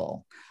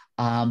verbal.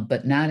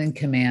 But not in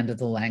command of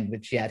the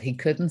language yet. He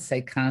couldn't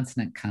say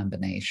consonant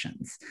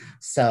combinations.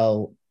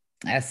 So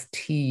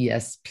ST,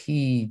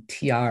 SP,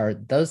 TR,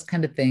 those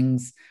kind of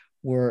things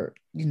were,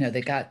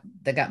 they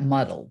got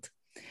muddled.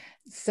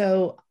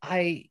 So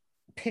I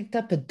picked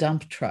up a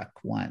dump truck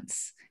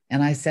once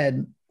and I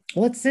said,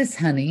 "What's this,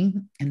 honey?"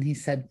 And he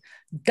said,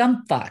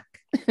 "Dump fuck."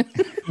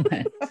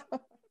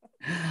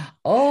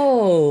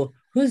 "Oh,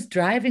 who's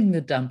driving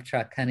the dump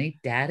truck, honey?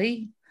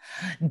 Daddy?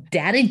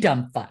 Daddy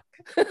dump fuck."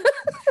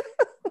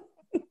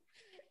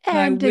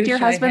 And did your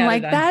husband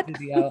like that?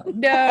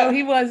 No,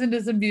 he wasn't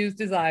as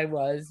amused as I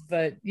was,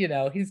 but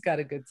he's got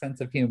a good sense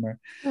of humor.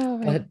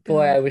 But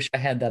boy, I wish I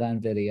had that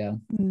on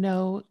video.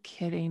 No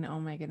kidding. Oh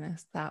my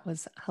goodness. That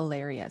was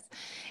hilarious.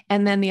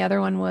 And then the other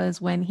one was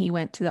when he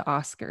went to the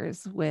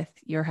Oscars with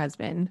your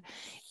husband,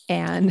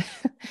 and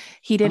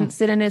he didn't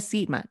sit in his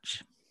seat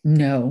much.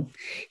 No,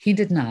 he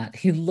did not.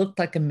 He looked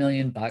like $1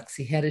 million.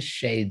 He had his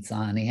shades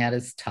on. He had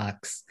his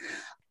tux.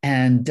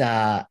 And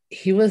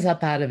he was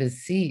up out of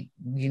his seat,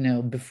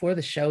 before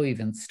the show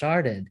even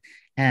started.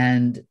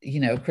 And,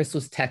 Chris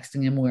was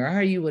texting him, "Where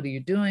are you? What are you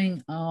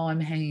doing?" "Oh, I'm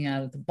hanging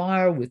out at the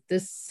bar with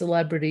this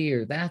celebrity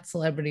or that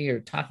celebrity or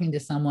talking to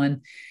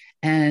someone."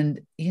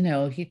 And,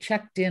 he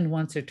checked in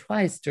once or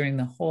twice during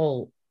the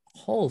whole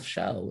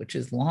show, which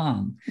is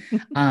long.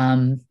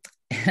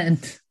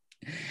 And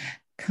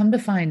come to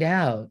find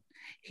out,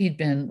 he'd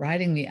been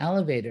riding the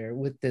elevator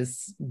with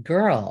this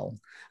girl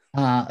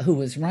who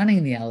was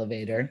running the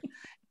elevator,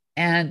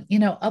 and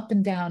up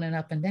and down and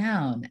up and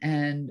down,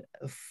 and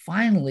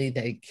finally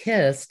they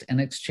kissed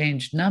and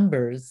exchanged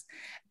numbers.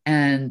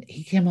 And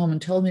he came home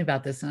and told me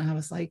about this, and I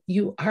was like,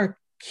 "You are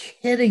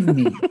kidding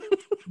me."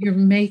 You're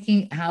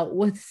making out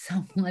with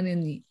someone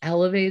in the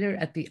elevator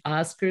at the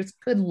Oscars?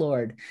 Good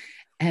Lord.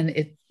 And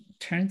it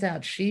turns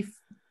out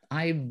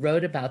I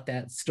wrote about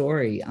that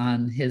story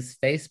on his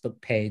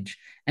Facebook page,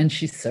 and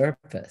she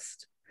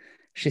surfaced.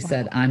 She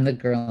said, "I'm the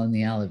girl in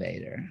the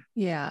elevator."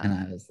 Yeah. And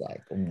I was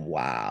like,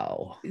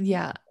 wow.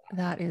 Yeah,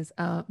 that is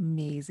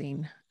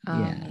amazing.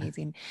 Yeah.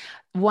 Amazing.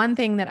 One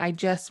thing that I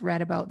just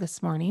read about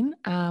this morning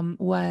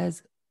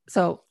was,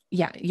 so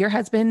yeah, your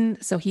husband,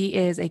 so he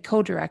is a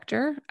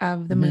co-director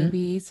of the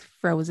movies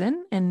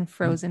Frozen and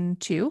Frozen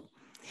 2.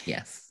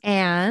 Yes.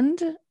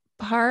 And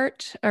I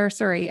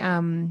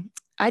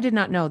did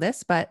not know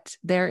this, but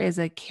there is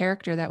a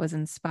character that was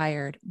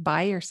inspired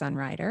by your son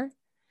Ryder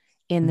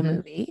in the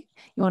movie.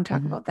 You want to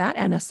talk about that,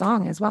 and a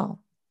song as well?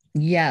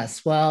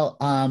 Yes. Well,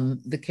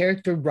 the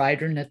character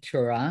Ryder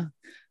Natura,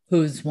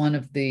 who's one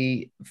of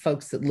the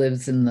folks that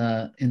lives in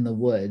the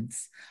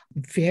woods,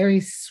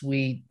 very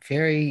sweet,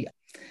 very,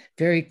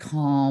 very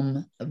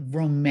calm,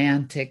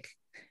 romantic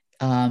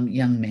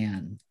young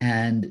man,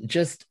 and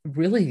just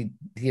really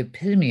the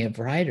epitome of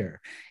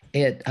Ryder.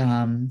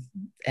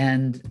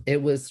 And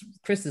it was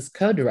Chris's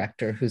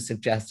co-director who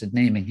suggested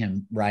naming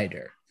him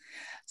Ryder.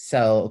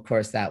 So, of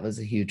course, that was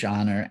a huge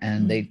honor.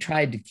 And they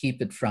tried to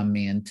keep it from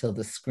me until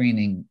the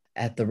screening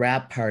at the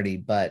wrap party,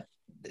 but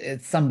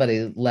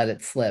somebody let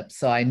it slip.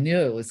 So I knew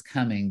it was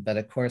coming, but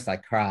of course I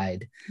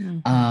cried.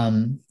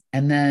 And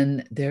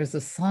then there's a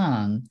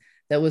song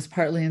that was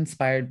partly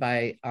inspired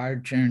by our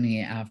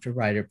journey after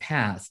Ryder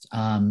passed.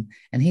 And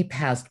he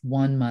passed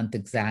 1 month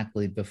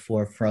exactly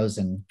before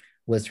Frozen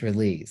was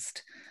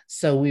released.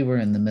 So we were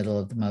in the middle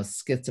of the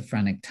most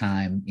schizophrenic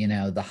time.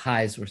 The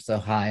highs were so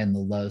high and the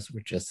lows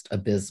were just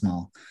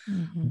abysmal.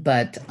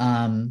 But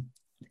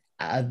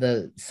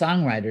the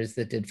songwriters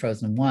that did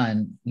Frozen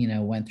 1,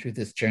 went through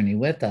this journey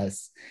with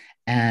us,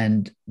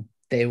 and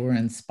they were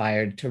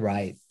inspired to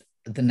write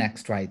The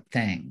Next Right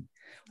Thing,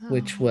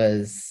 which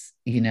was,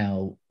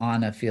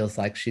 Anna feels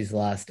like she's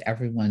lost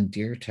everyone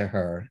dear to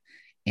her,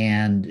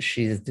 and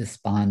she's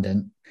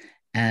despondent,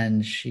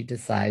 and she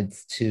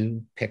decides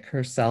to pick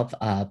herself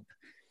up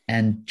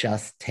and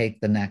just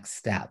take the next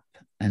step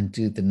and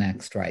do the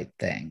next right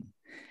thing.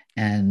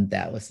 And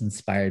that was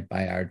inspired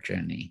by our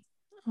journey.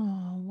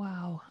 Oh,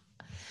 wow.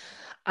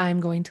 I'm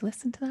going to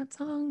listen to that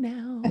song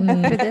now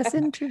for this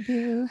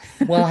interview.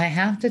 Well, I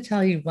have to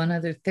tell you one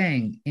other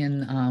thing.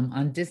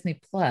 On Disney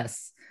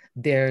Plus,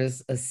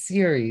 there's a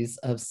series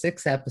of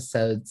 6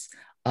 episodes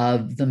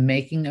of the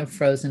making of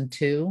Frozen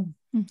 2,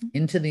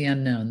 Into the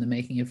Unknown, the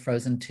making of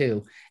Frozen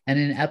 2. And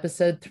in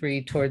episode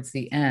 3, towards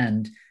the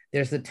end,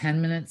 there's a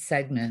 10-minute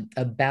segment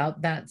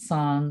about that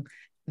song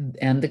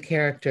and the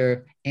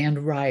character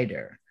and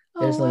Ryder.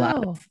 There's a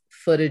lot of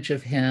footage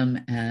of him,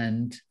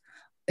 and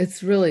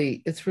it's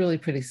really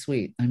pretty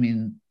sweet. I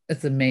mean,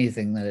 it's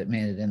amazing that it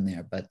made it in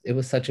there, but it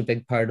was such a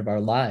big part of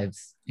our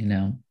lives,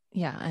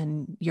 Yeah,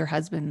 and your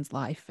husband's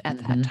life at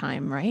that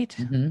time, right?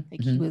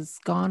 Like he was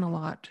gone a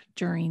lot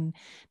during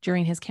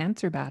his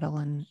cancer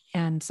battle,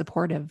 and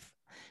supportive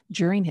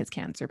during his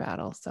cancer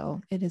battle.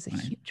 So it is a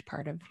huge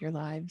part of your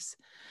lives.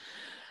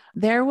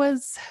 There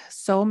was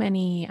so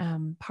many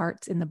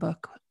parts in the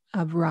book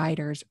of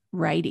Ryder's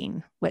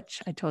writing,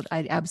 which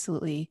I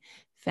absolutely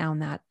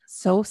found that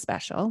so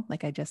special.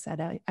 Like I just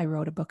said, I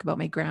wrote a book about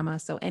my grandma.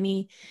 So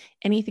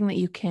anything that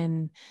you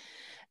can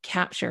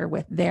capture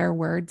with their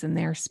words and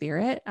their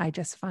spirit, I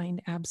just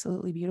find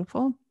absolutely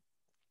beautiful.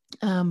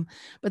 But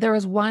there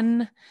was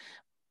one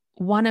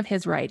of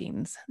his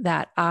writings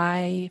that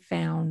I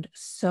found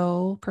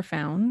so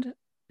profound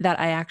that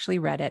I actually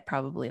read it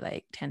probably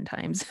like 10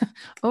 times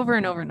over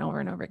and over and over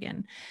and over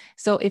again.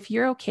 So if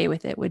you're okay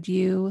with it, would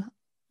you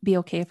be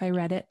okay if I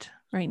read it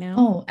right now?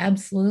 Oh,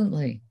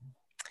 absolutely.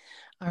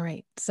 All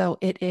right. So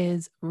it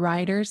is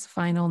Ryder's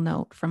final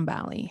note from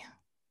Bali.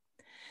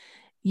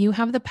 You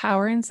have the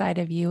power inside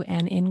of you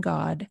and in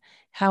God,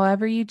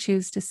 however you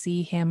choose to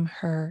see him,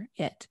 her,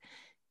 it.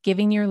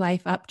 Giving your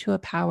life up to a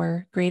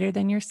power greater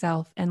than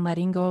yourself and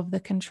letting go of the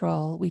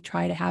control we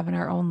try to have in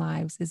our own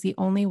lives is the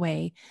only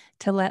way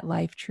to let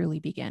life truly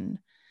begin.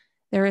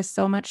 There is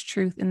so much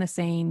truth in the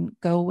saying,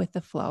 go with the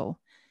flow.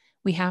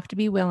 We have to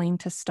be willing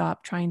to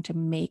stop trying to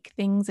make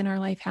things in our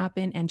life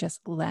happen and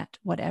just let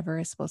whatever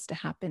is supposed to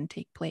happen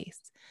take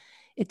place.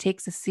 It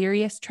takes a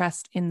serious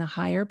trust in the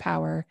higher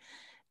power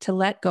to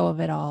let go of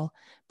it all.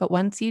 But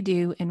once you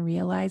do and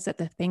realize that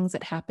the things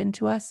that happen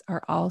to us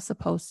are all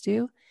supposed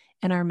to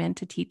and are meant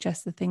to teach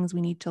us the things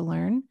we need to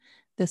learn,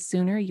 the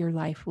sooner your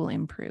life will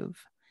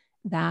improve.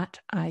 That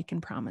I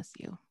can promise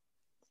you.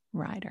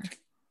 Ryder.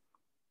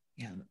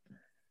 Yeah,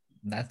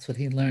 that's what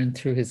he learned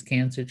through his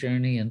cancer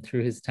journey and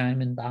through his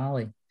time in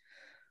Bali.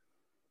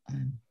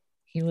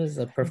 He was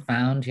a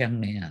profound young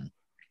man.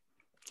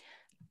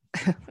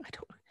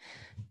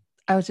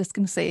 I was just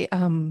going to say,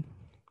 the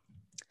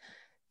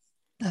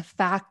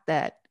fact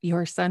that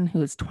your son,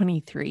 who's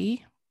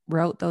 23,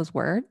 wrote those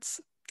words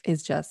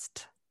is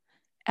just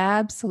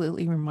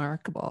absolutely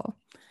remarkable,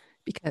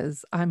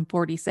 because I'm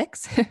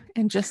 46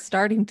 and just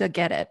starting to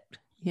get it,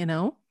 you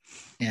know?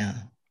 Yeah.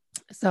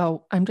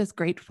 So I'm just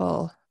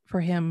grateful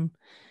for him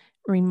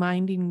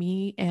reminding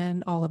me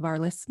and all of our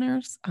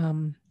listeners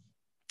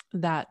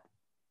that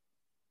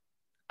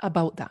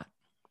about that.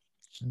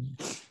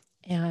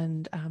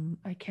 And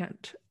I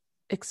can't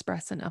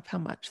express enough how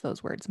much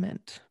those words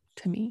meant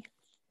to me.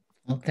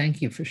 Well,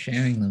 thank you for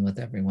sharing them with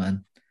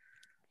everyone.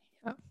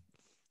 Yeah.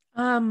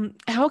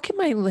 How can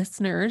my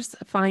listeners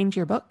find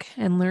your book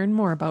and learn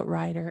more about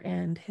Ryder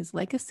and his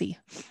legacy?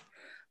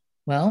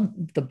 Well,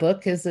 the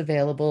book is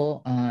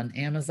available on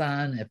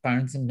Amazon, at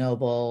Barnes and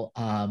Noble.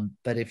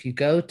 But if you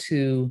go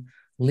to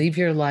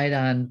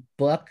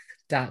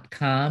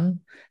leaveyourlightonbook.com,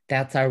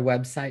 that's our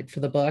website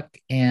for the book.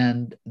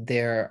 And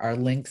there are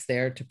links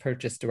there to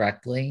purchase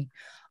directly.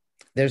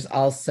 There's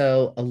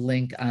also a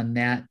link on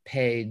that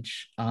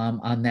page,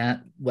 on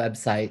that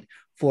website,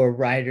 for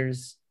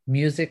Ryder's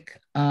music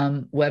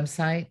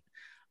website,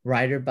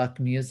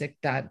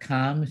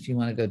 ryderbuckmusic.com, if you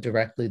want to go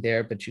directly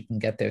there, but you can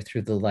get there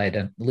through the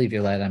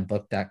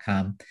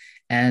leaveyourlightonbook.com.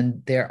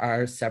 And there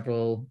are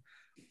several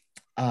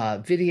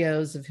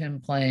videos of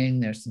him playing.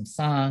 There's some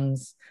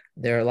songs.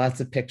 There are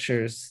lots of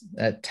pictures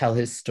that tell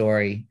his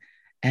story.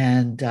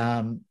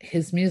 And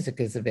his music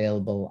is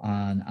available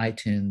on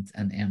iTunes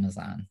and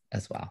Amazon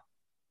as well.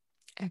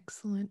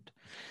 Excellent.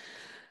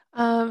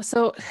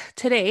 So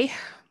today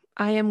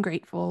I am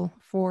grateful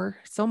for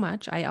so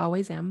much. I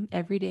always am.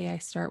 Every day I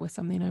start with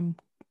something I'm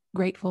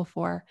grateful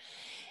for.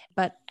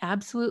 But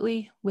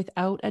absolutely,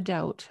 without a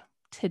doubt,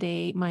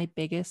 today my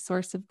biggest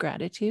source of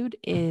gratitude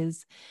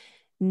is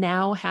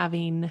now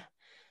having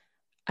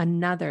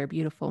another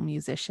beautiful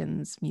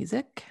musician's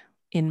music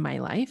in my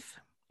life.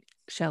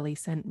 Shelley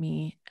sent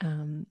me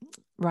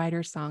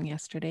Ryder's song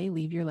yesterday,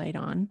 Leave Your Light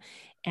On,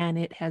 and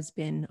it has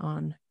been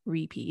on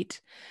repeat.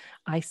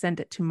 I sent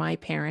it to my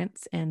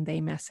parents and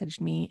they messaged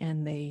me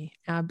and they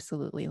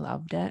absolutely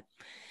loved it.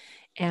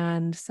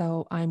 And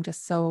so I'm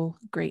just so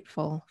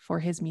grateful for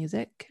his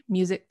music.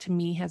 Music to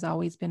me has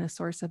always been a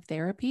source of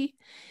therapy.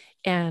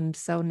 And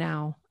so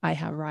now I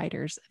have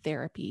Ryder's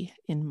therapy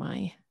in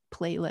my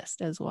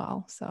playlist as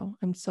well. So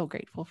I'm so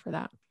grateful for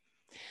that.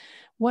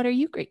 What are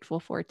you grateful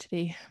for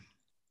today?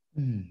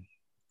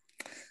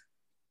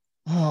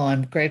 Oh,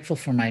 I'm grateful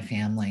for my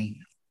family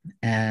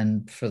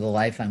and for the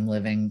life I'm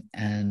living,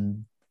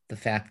 and the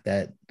fact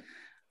that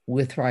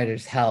with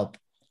Ryder's help,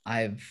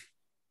 I've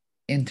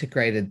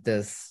integrated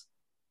this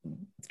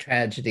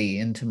tragedy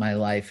into my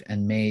life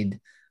and made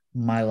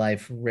my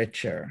life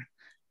richer.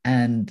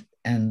 And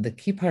the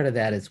key part of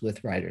that is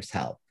with Ryder's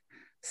help.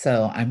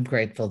 So I'm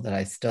grateful that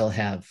I still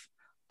have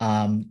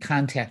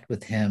contact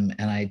with him,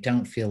 and I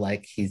don't feel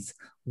like he's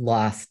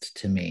lost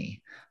to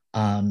me.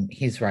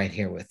 He's right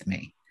here with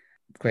me.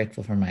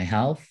 Grateful for my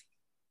health,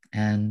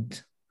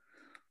 and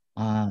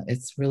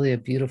it's really a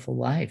beautiful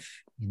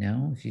life. You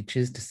know, if you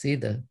choose to see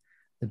the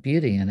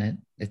beauty in it,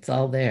 it's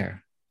all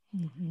there.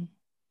 Mm-hmm.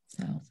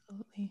 So.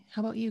 Absolutely.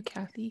 How about you,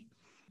 Kathy?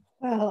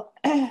 Well,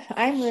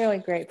 I'm really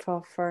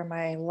grateful for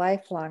my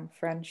lifelong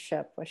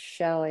friendship with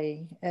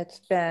Shelley. It's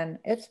been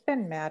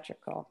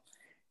magical.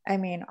 I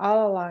mean,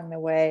 all along the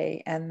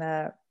way, and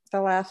the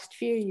last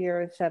few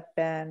years have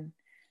been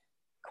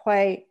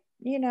quite,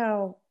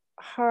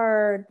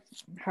 hard,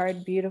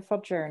 beautiful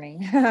journey.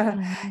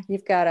 Mm-hmm.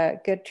 You've got a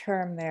good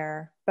term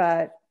there,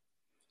 but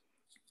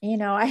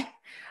I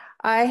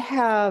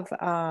have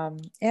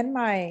in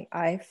my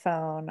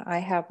iPhone, I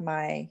have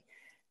my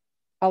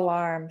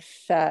alarm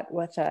set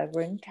with a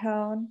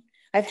ringtone.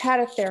 I've had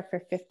it there for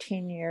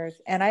 15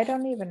 years and I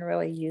don't even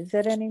really use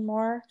it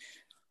anymore.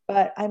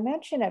 But I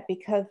mention it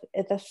because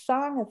the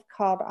song is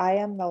called I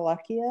Am the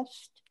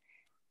Luckiest.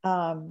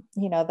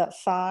 That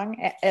song,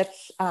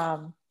 it's,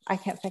 I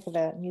can't think of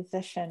the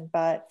musician,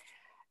 but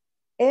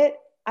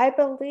I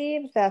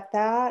believe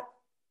that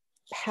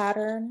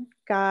pattern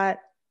got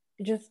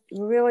just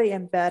really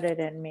embedded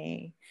in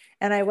me.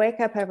 And I wake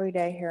up every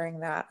day hearing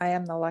that I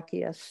am the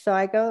luckiest. So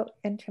I go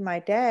into my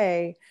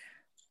day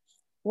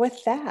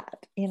with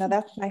that,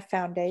 that's my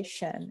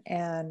foundation.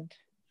 And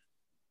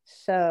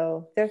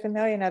so there's a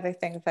million other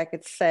things I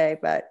could say,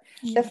 but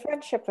the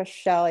friendship with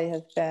Shelley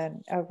has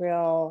been a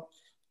real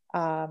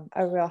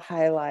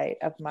highlight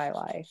of my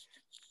life.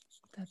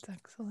 That's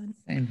excellent.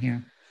 Same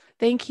here.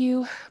 Thank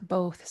you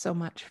both so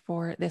much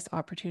for this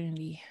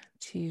opportunity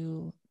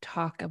to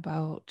talk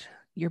about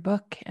your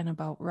book and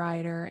about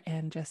Ryder,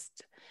 and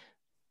just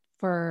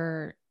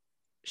for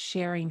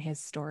sharing his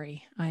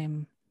story.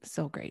 I'm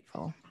so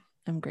grateful.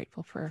 I'm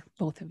grateful for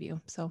both of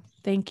you. So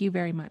thank you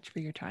very much for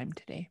your time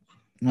today.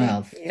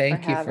 Well,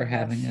 thank you for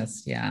having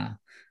us. Yeah,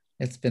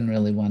 it's been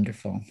really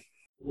wonderful.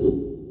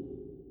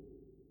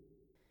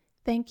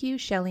 Thank you,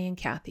 Shelley and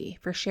Kathy,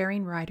 for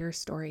sharing Ryder's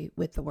story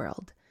with the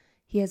world.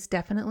 He has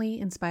definitely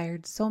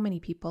inspired so many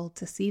people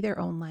to see their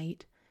own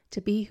light,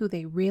 to be who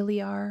they really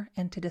are,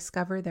 and to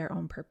discover their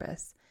own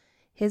purpose.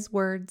 His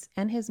words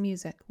and his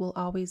music will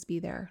always be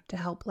there to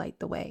help light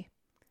the way.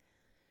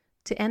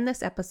 To end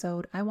this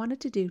episode, I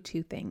wanted to do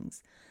two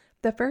things.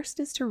 The first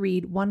is to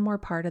read one more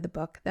part of the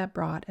book that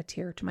brought a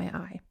tear to my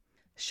eye.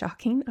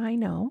 Shocking, I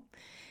know.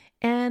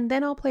 And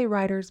then I'll play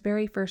Ryder's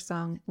very first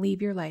song,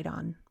 Leave Your Light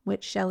On,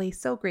 which Shelley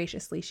so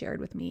graciously shared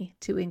with me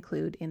to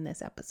include in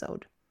this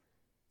episode.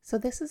 So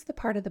this is the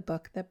part of the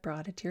book that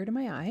brought a tear to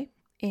my eye,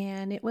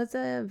 and it was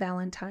a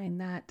Valentine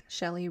that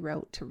Shelley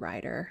wrote to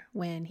Ryder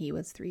when he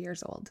was 3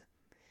 years old.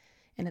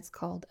 And it's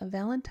called A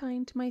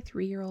Valentine to My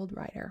 3-Year-Old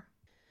Ryder.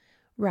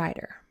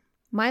 Ryder,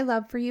 my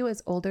love for you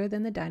is older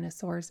than the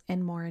dinosaurs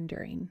and more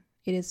enduring.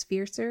 It is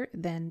fiercer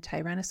than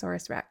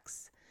Tyrannosaurus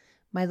Rex.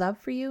 My love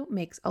for you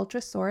makes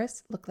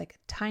Ultrasaurus look like a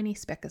tiny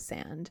speck of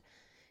sand.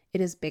 It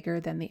is bigger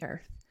than the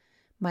earth.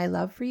 My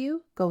love for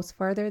you goes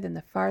farther than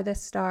the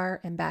farthest star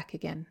and back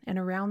again and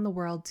around the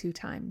world 2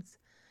 times.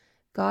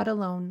 God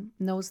alone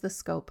knows the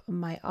scope of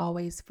my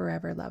always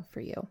forever love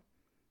for you.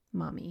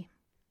 Mommy.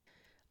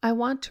 I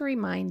want to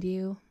remind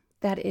you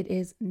that it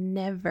is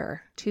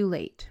never too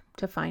late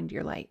to find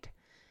your light.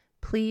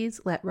 Please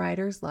let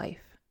Ryder's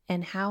life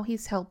and how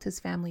he's helped his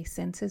family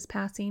since his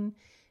passing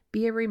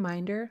be a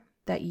reminder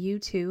that you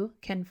too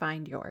can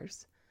find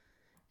yours.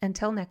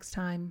 Until next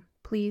time,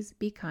 please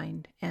be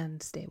kind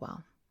and stay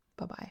well.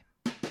 Bye-bye.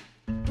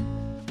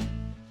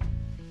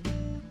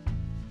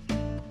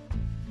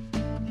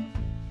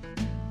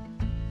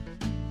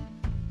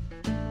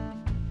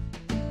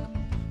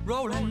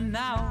 Rolling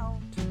out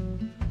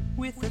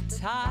with the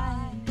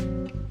tide,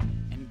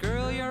 and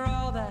girl, you're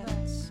all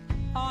that's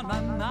on my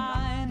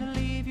mind.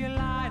 Leave your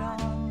light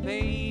on,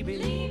 baby.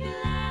 Leave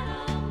your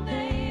light on,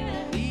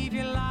 baby. Leave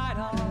your light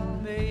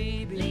on,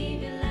 baby.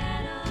 Leave your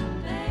light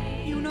on,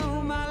 baby. You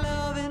know my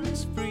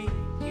loving's free.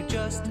 You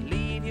just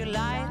leave your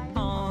light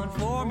on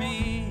for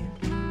me.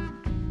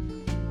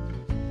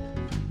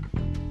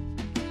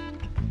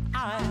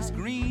 Eyes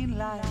green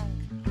like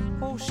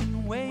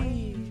ocean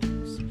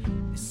waves.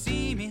 You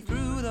see me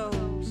through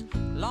those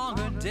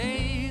longer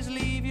days.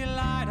 Leave your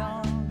light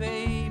on,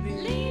 baby.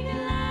 Leave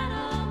your light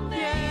on,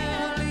 baby.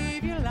 Yeah,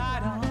 leave your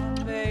light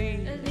on,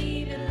 baby.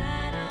 Leave your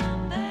light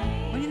on,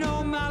 baby. When you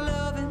know my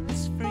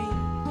loving's free,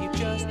 you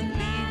just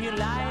leave your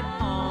light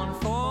on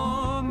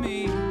for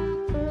me.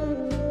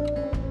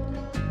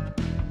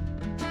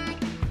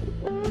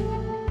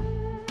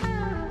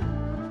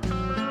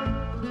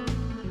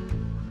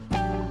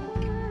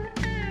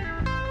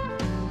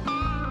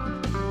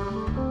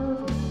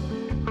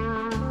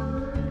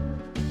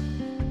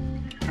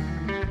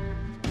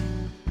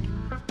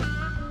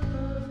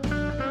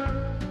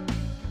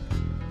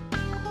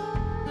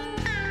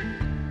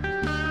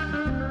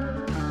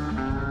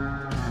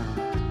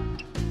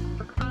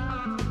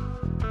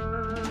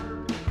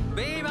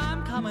 Babe,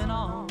 I'm coming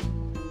on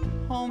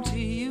home to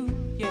you,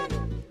 yeah.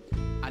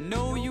 I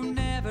know you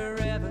never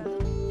ever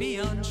be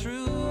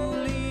untrue.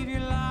 Leave your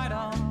light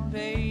on,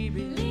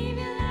 baby. Leave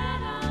your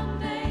light on,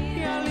 baby.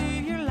 Yeah,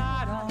 leave your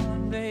light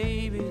on,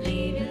 baby.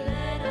 Leave your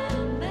light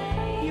on,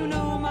 baby. You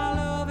know my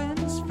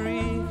loving's free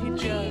if you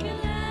just. Leave your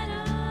light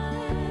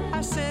on.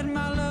 I said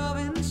my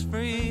loving's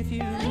free if you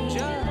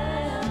just.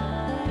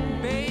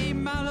 Babe,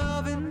 my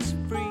loving's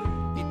free.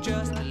 You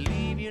just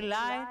leave your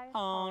light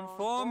on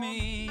for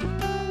me.